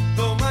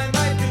 Though my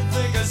mind could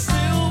think, I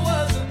still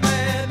was a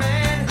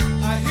madman.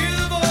 I hear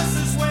the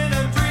voices when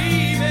I'm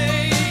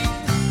dreaming.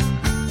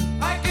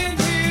 I can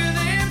hear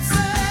them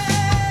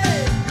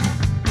say,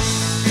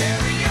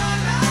 carry on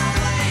my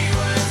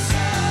wayward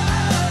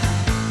son.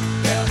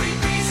 There'll be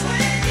peace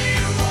when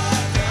you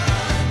are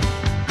done.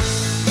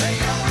 Lay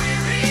your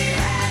weary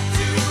head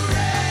to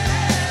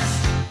rest.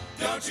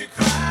 Don't you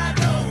cry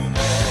no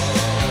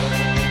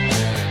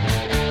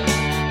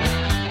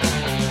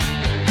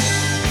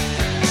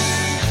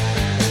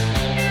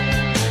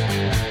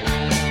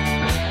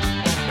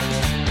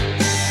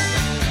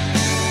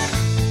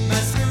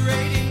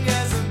masquerading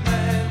as a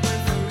man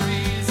with a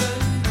reason.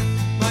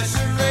 My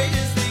charade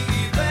is the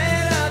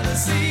event of the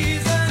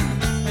season.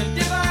 And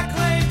if I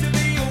claim to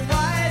be a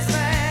wise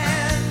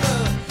man,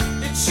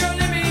 it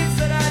surely means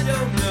that I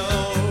don't know.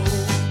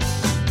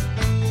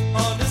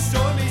 On a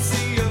stormy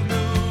sea of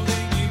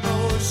moving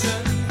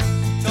emotion,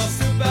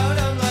 tossed about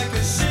I'm like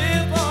a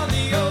ship on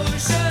the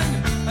ocean.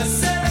 I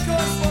set a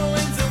course for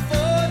winds of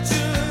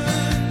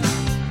fortune,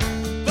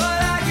 but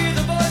I hear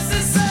the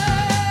voices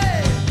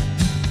say,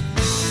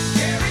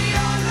 carry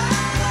on my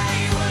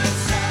wayward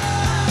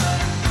son.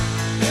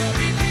 There'll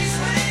be peace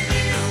when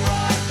you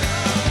are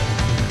done.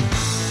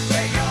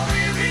 Lay your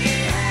weary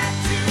head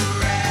to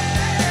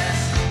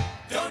rest.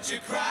 Don't you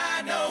cry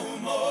no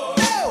more.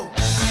 No!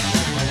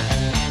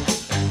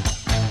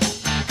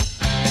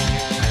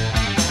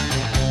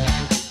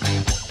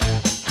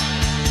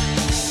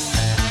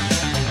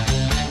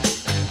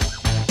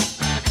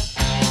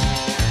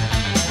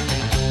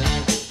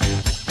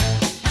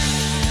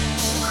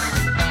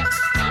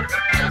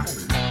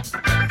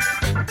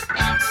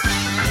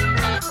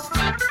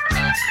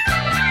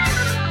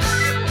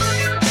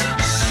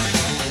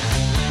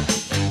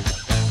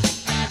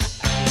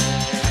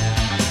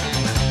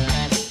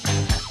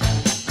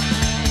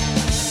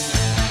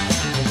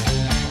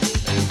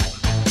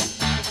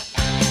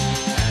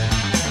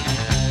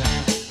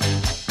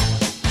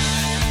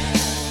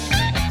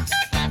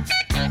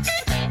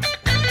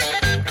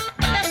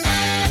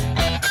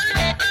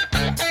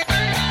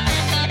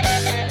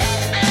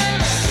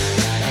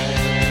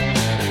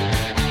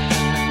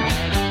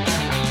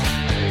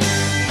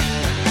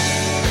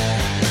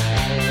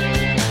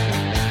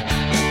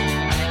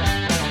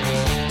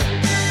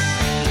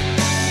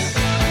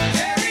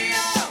 Carry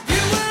on,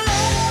 you will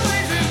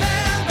always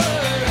remember.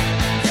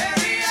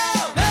 Carry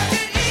on,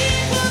 nothing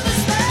equal the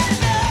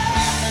splendor.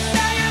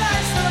 Now your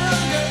life's no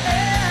longer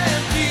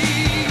empty.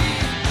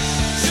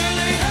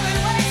 Surely heaven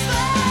waits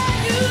for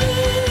you.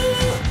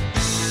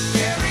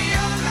 Carry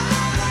on, my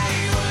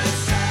wayward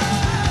son.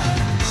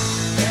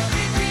 There'll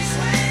be peace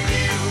when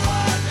you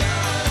are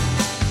done.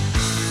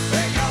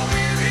 Lay your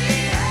weary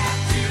head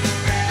to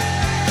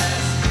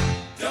rest.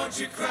 Don't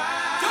you cry.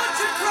 Don't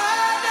you cry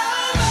no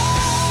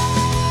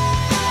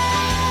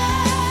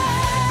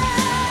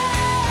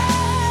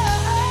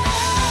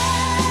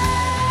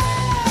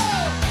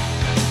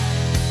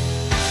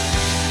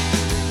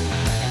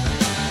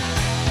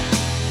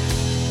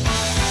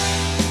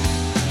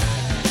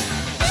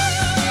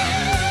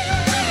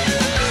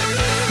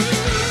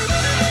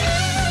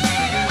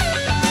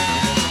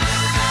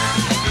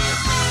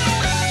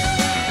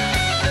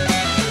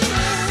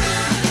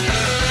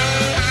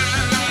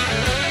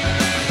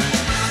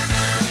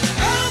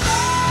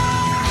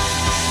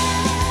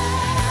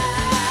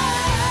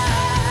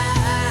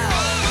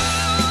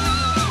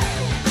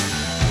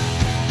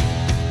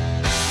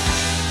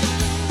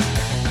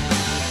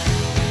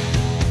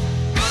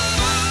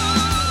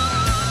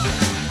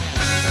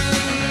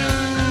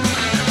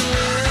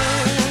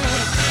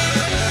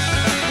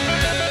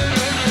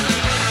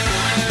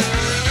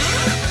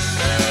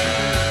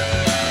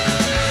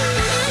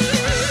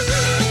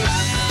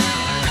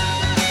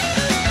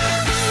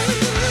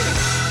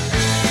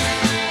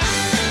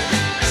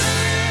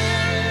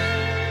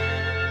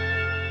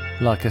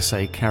Like I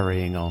say,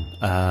 carrying on.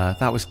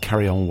 That was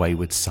Carry On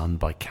Wayward Son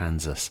by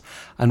Kansas.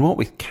 And what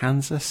with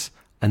Kansas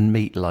and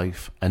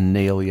Meatloaf and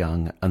Neil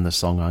Young and the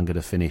song I'm going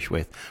to finish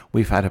with,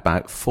 we've had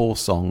about 4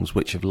 songs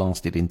which have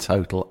lasted in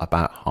total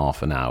about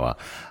half an hour.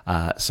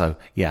 So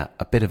yeah,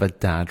 a bit of a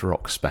dad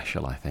rock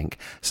special, I think.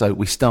 So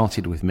we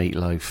started with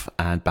Meatloaf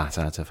and Bat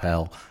Out of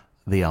Hell,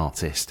 the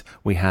artist.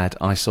 We had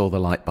I Saw the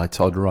Light by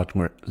Todd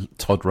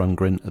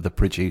Rundgren, the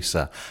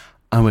producer.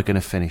 And we're going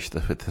to finish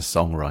with the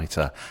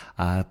songwriter.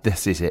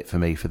 This is it for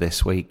me for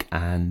this week,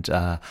 and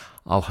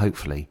I'll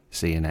hopefully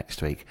see you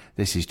next week.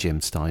 This is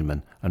Jim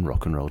Steinman, and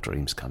Rock and Roll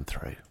Dreams Come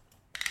True.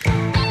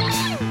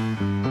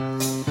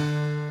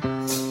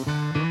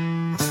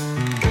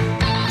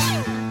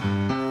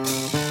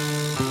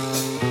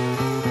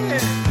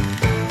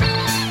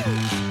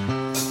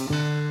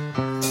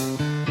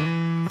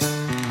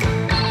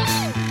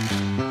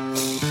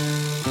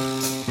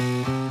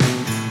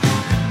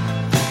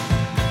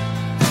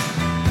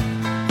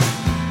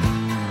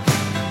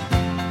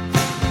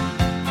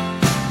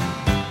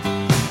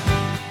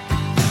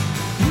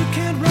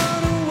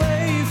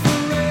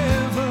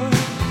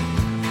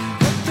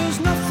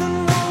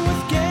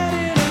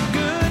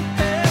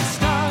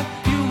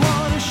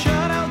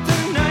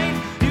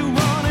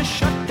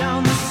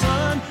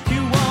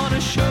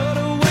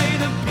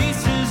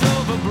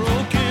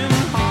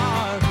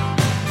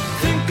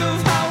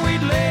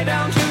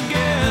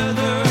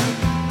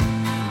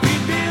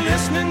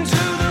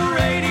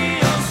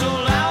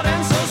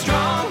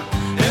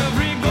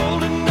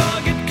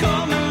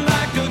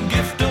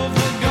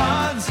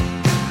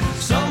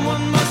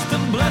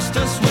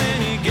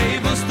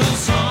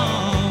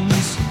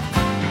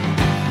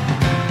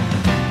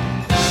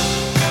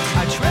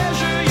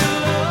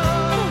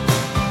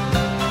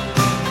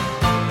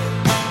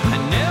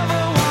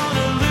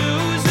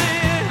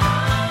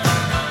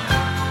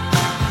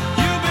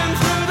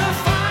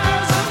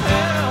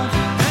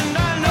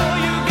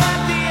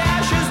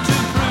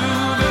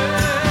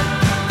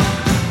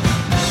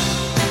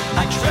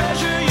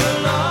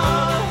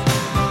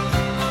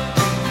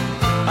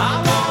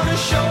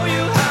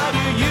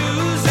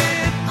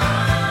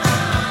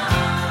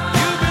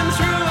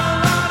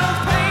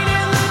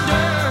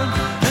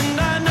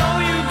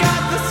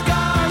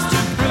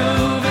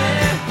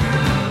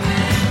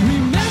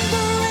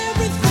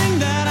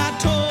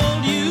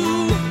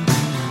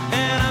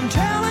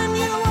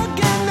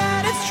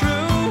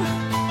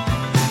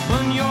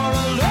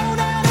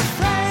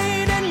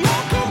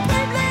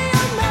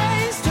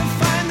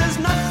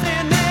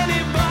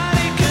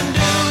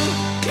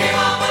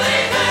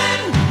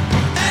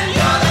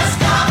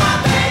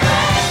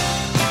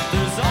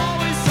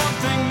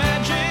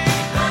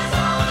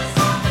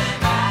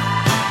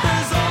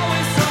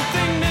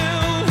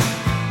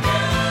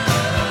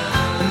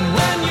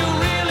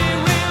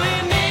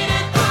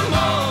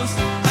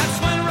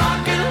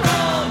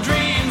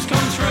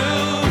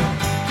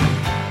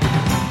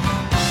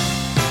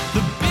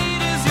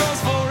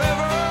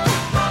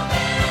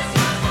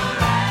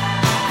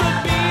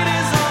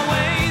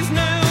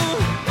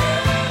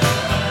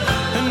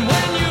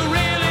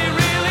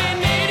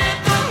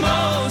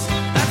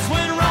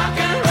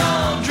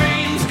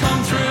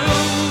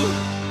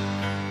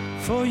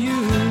 for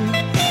you.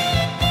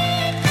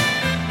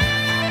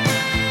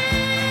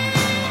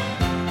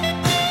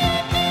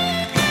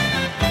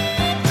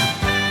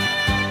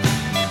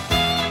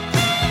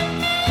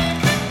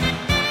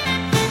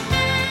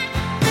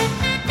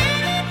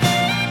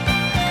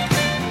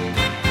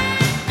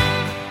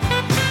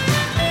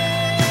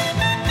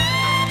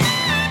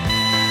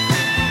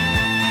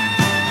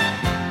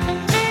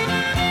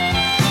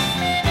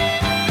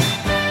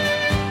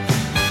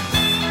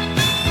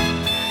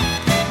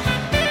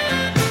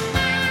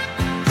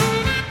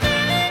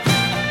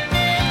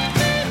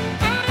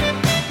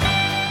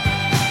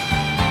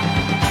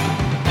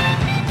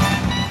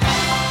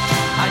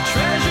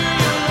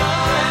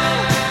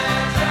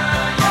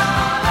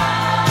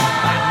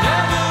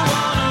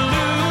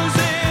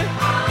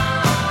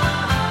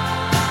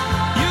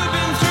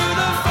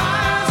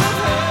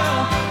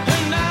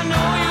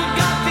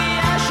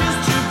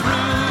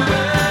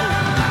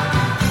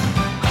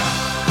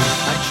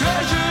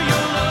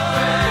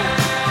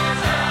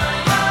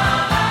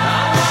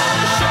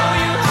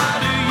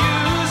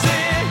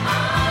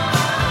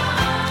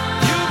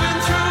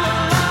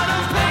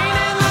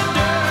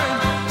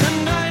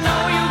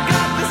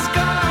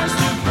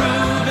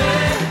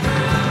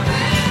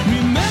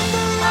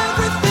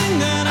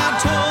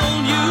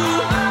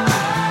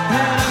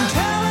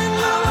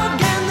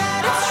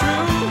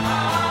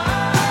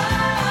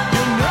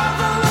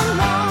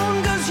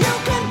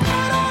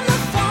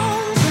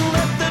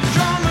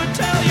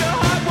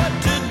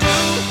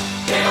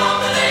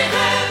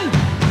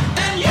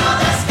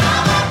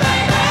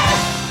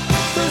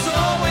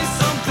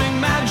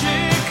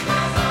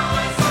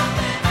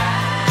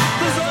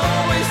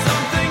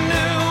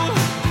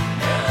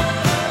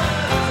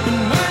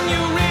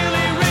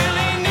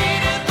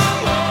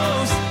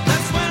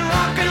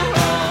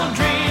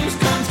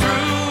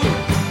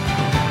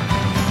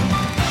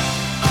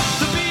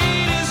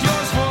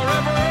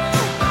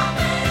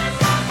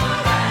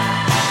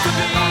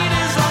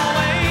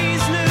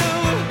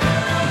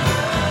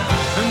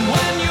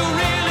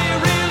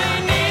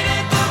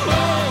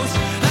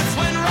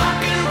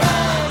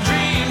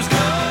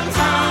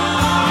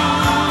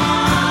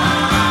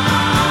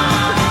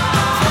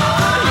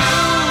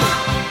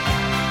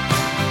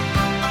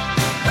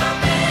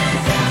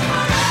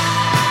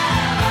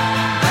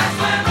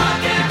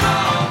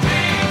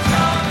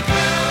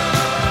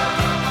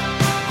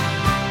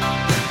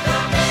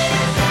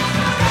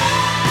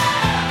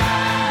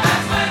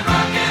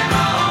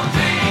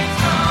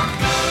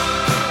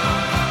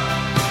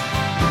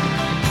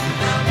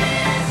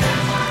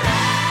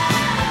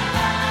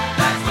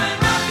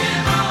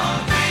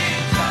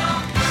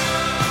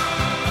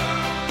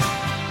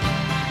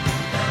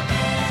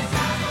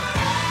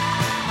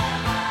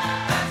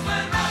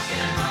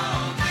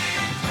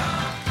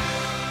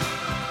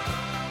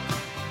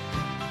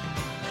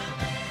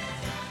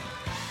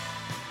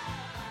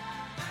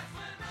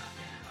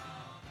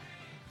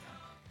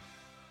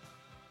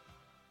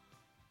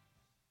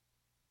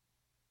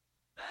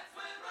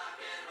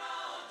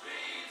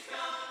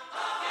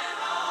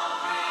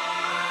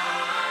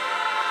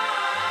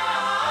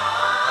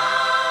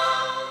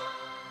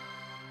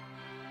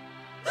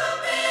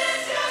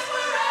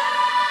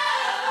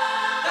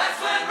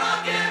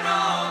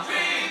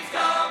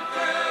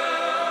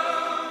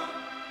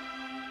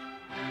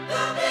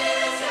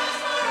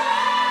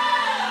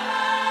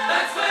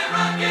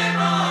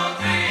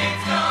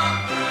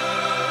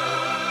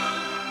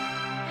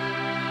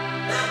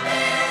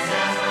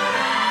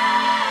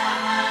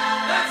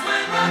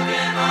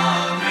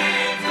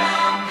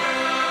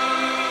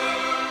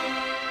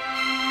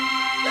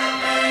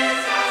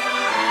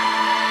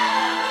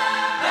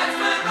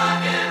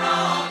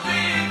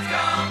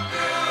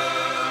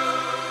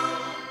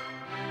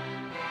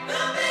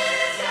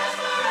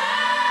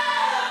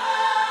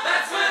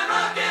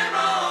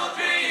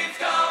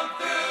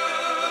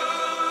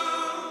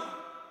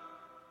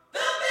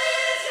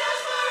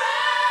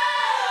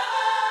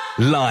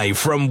 Live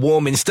from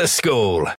Warminster School,